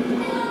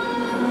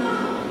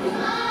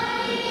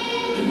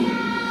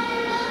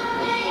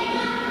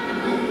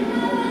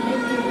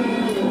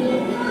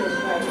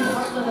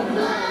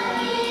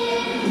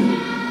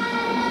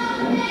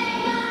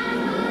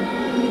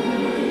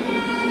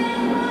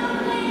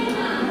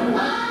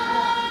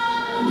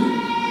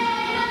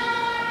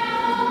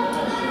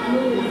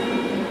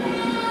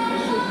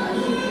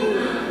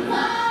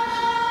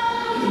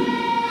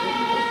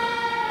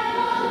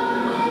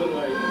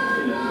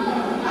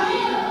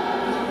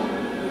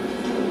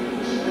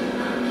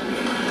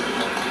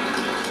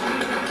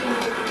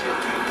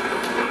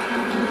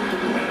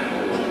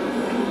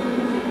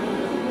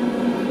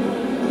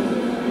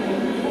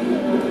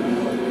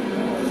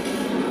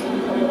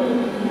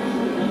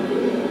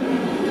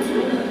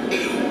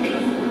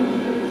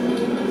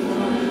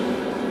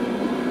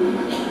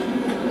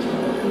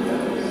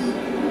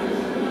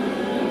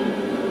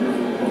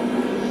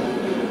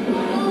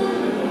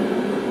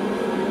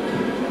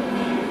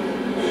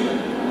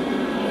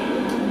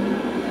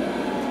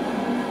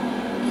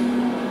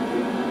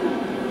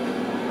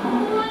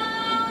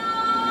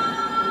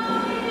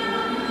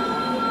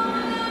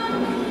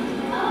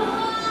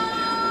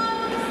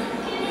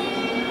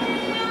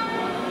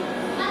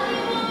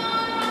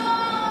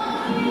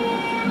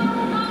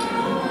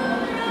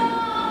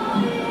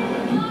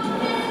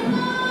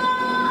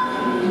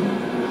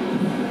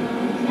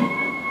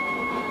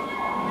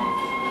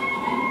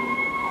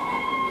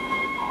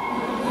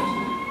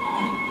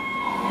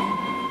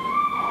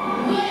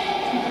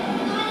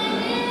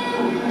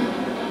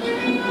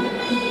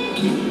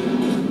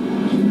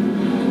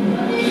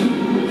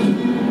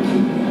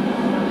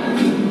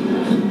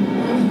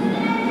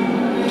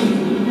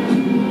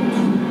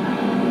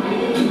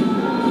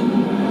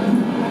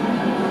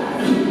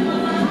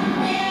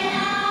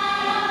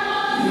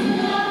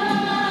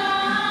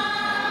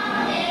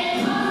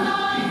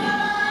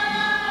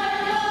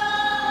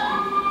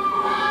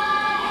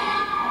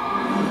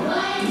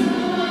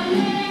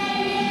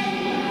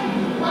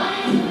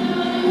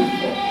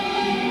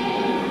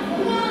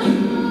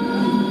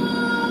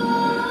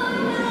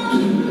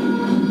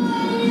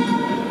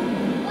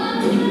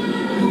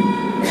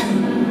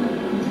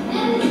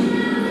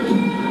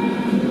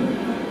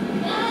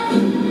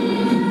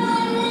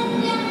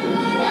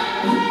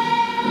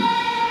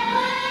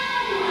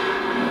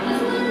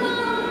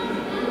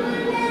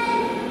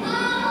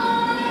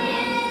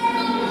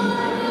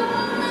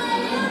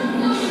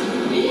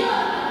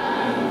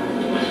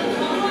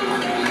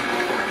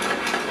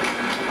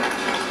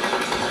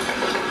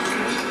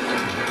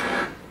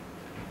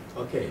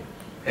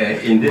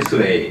 in this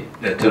way,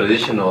 the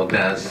traditional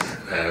dance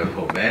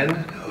for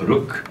men,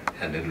 Ruk,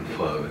 and then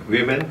for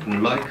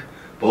women, like,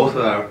 both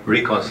are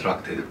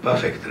reconstructed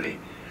perfectly,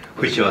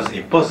 which was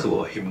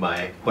impossible in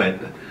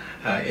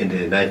in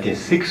the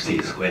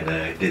 1960s when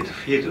I did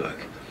fieldwork.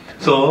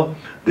 So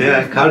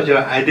their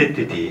cultural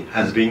identity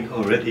has been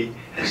already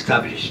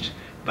established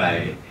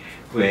by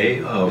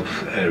way of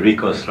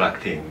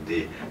reconstructing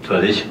the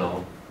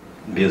traditional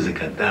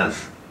music and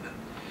dance.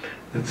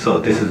 So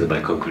this is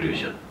my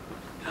conclusion.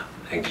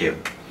 Thank you.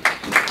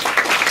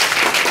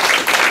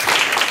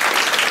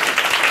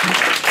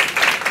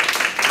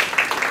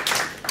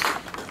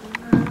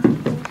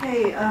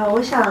 OK，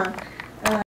我想